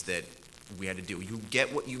things that we had to do. You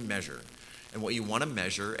get what you measure. And what you want to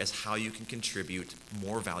measure is how you can contribute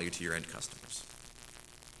more value to your end customers.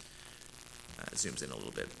 It zooms in a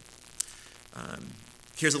little bit.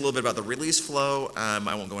 Here's a little bit about the release flow. I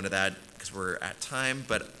won't go into that because we're at time,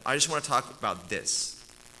 but I just want to talk about this.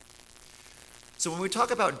 So when we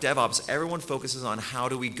talk about DevOps, everyone focuses on how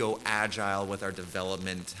do we go agile with our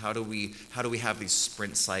development, how do we have these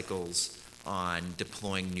sprint cycles on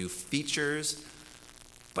deploying new features,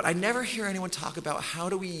 but I never hear anyone talk about how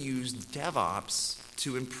do we use DevOps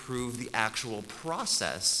to improve the actual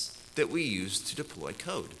process that we use to deploy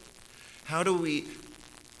code. How do we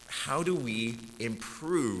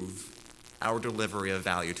improve our delivery of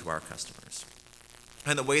value to our customers?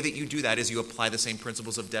 And the way that you do that is you apply the same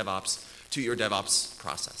principles of DevOps to your DevOps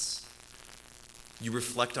process. You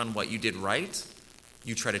reflect on what you did right,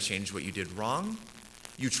 you try to change what you did wrong,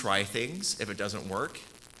 you try things. If it doesn't work,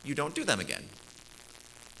 you don't do them again.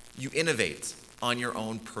 You innovate on your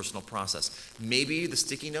own personal process. Maybe the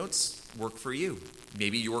sticky notes work for you.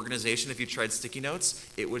 Maybe your organization, if you tried sticky notes,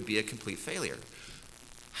 it would be a complete failure.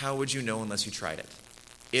 How would you know unless you tried it?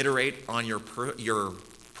 Iterate on your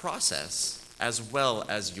process as well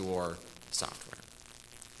as your software.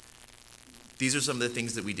 These are some of the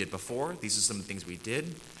things that we did before. These are some of the things we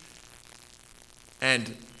did.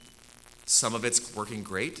 And some of it's working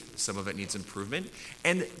great. Some of it needs improvement.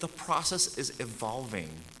 And the process is evolving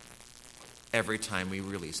every time we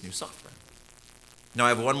release new software. Now I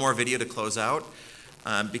have one more video to close out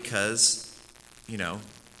because,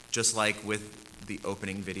 just like with the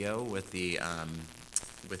opening video with the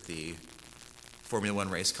Formula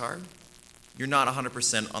One race car, you're not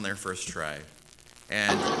 100% on their first try.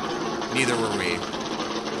 And neither were we.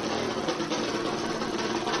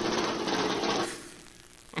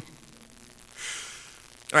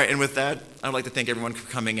 All right, and with that, I'd like to thank everyone for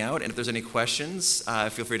coming out. And if there's any questions,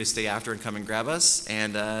 feel free to stay after and come and grab us.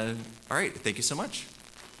 And all right, thank you so much.